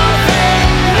nights, loving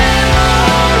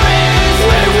memories.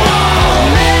 We walk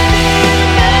many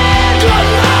men,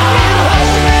 come out in how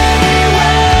many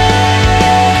ways?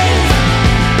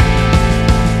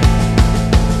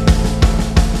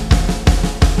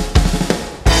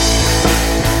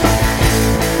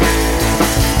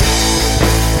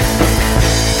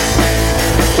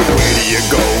 Where do you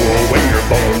go when your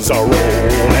bones are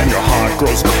old and your heart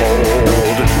grows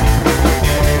cold?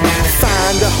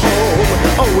 Find a home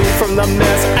away from the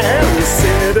mess and the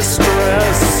city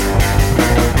stress.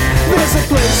 There's a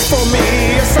place for me,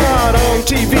 it's not on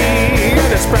TV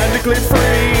and it's practically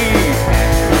free.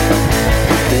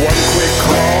 One quick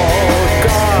call,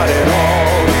 got it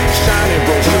all. Shiny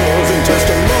brochures and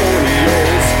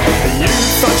testimonials. You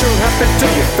thought you were happy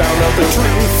till you found out the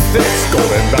truth. It's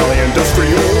Golden Valley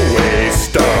Industrial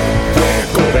Waste Dump.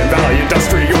 Golden Valley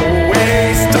Industrial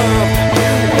Waste Dump.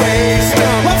 Waste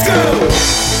Dump. Let's go!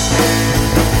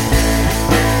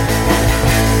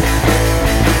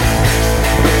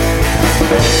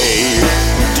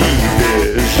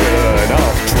 Division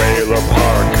of Trailer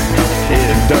Park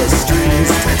Industries.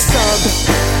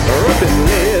 Suburban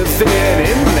living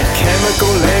in the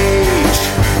chemical age.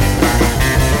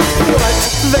 What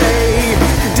they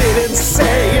didn't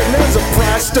say, and there's a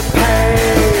price to pay.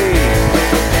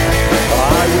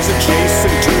 I was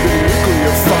adjacent to the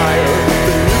nuclear fire,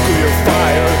 the nuclear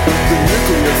fire, the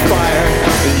nuclear fire.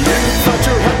 You thought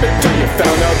you were happy till you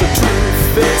found out the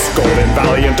truth. It's Golden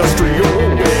Valley Industrial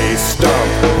Waste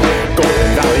Dump.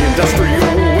 Golden Valley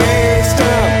Industrial Waste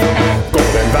Dump.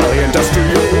 Golden Valley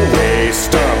Industrial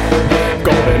Waste Dump.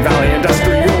 Golden Valley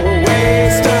Industrial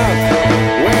Waste Dump.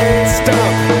 Waste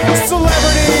Dump.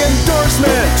 Celebrity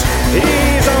endorsement,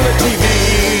 he's on the TV.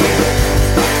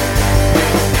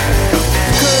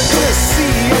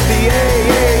 Courtesy of the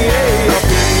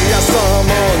AAARP, I saw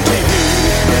him on TV.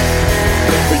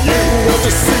 You want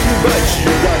to see, but you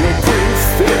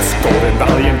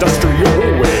Valley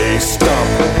Industrial Waste Dump.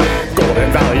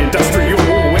 Golden Valley Industrial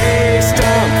Waste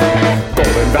Dump.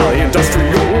 Golden Valley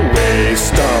Industrial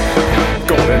Waste Dump.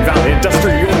 Golden Valley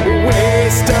Industrial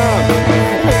Waste Dump.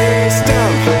 Waste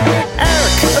Dump.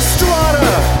 Eric Estrada,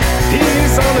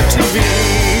 he's on the TV.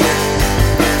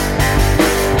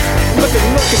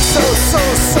 Looking so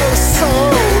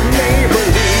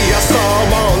neighborly. I saw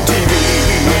him on TV.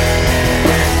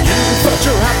 You thought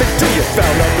you're happy till you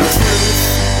found out the truth.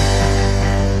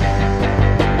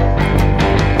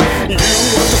 You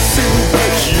want to sue,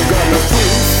 but you got no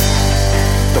proof.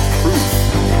 The proof.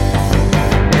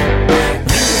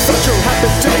 You thought you're happy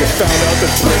till you found out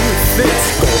the truth. It's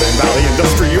Golden Valley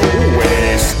Industrial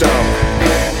Waste Dump.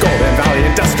 Golden Valley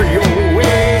Industrial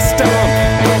Waste Dump.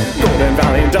 Golden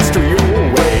Valley Industrial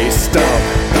Waste Dump.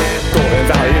 Golden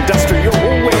Valley Industrial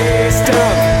Waste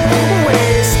Dump.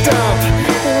 Waste Dump.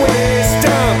 Waste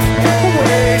Dump.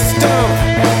 Waste Dump.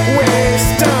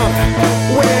 Waste Dump.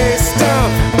 Waste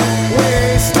Dump.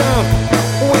 Waste Dump.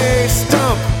 Waste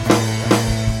Dump.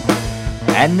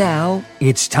 And now,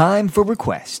 it's time for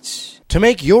requests. To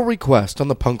make your request on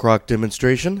the punk rock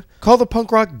demonstration, call the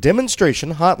punk rock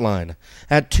demonstration hotline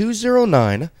at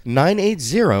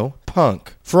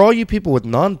 209-980-PUNK. For all you people with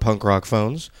non-punk rock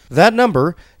phones, that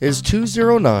number is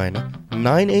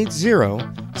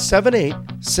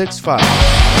 209-980-7865.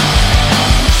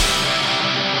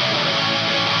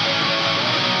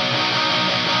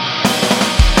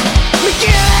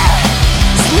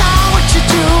 It's not what you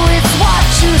do, it's what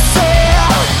you say.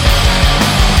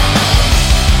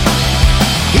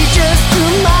 He just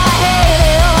threw my head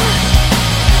in.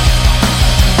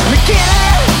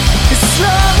 McKinley, it's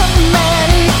love of a man,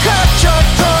 he cut your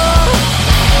throat.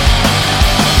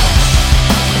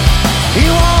 He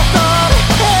won't go to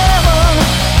heaven.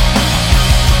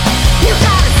 You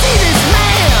gotta see this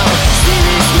man. Oh,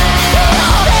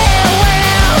 damn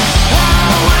well.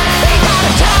 He got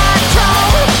a tight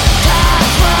throat.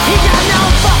 He got no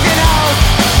fucking home.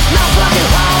 No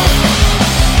fucking home.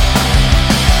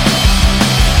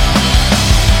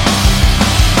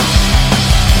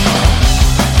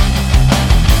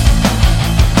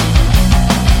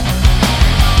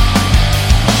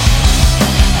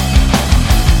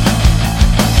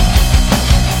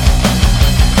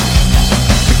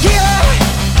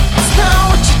 It's not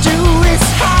what you do, it's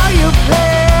how you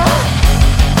play.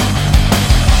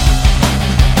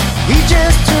 He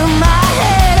just threw my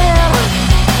head in.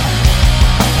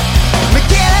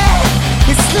 McKinley,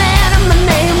 he slanted my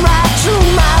name right through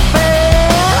my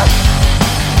bed.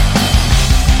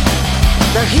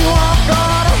 Now he won't go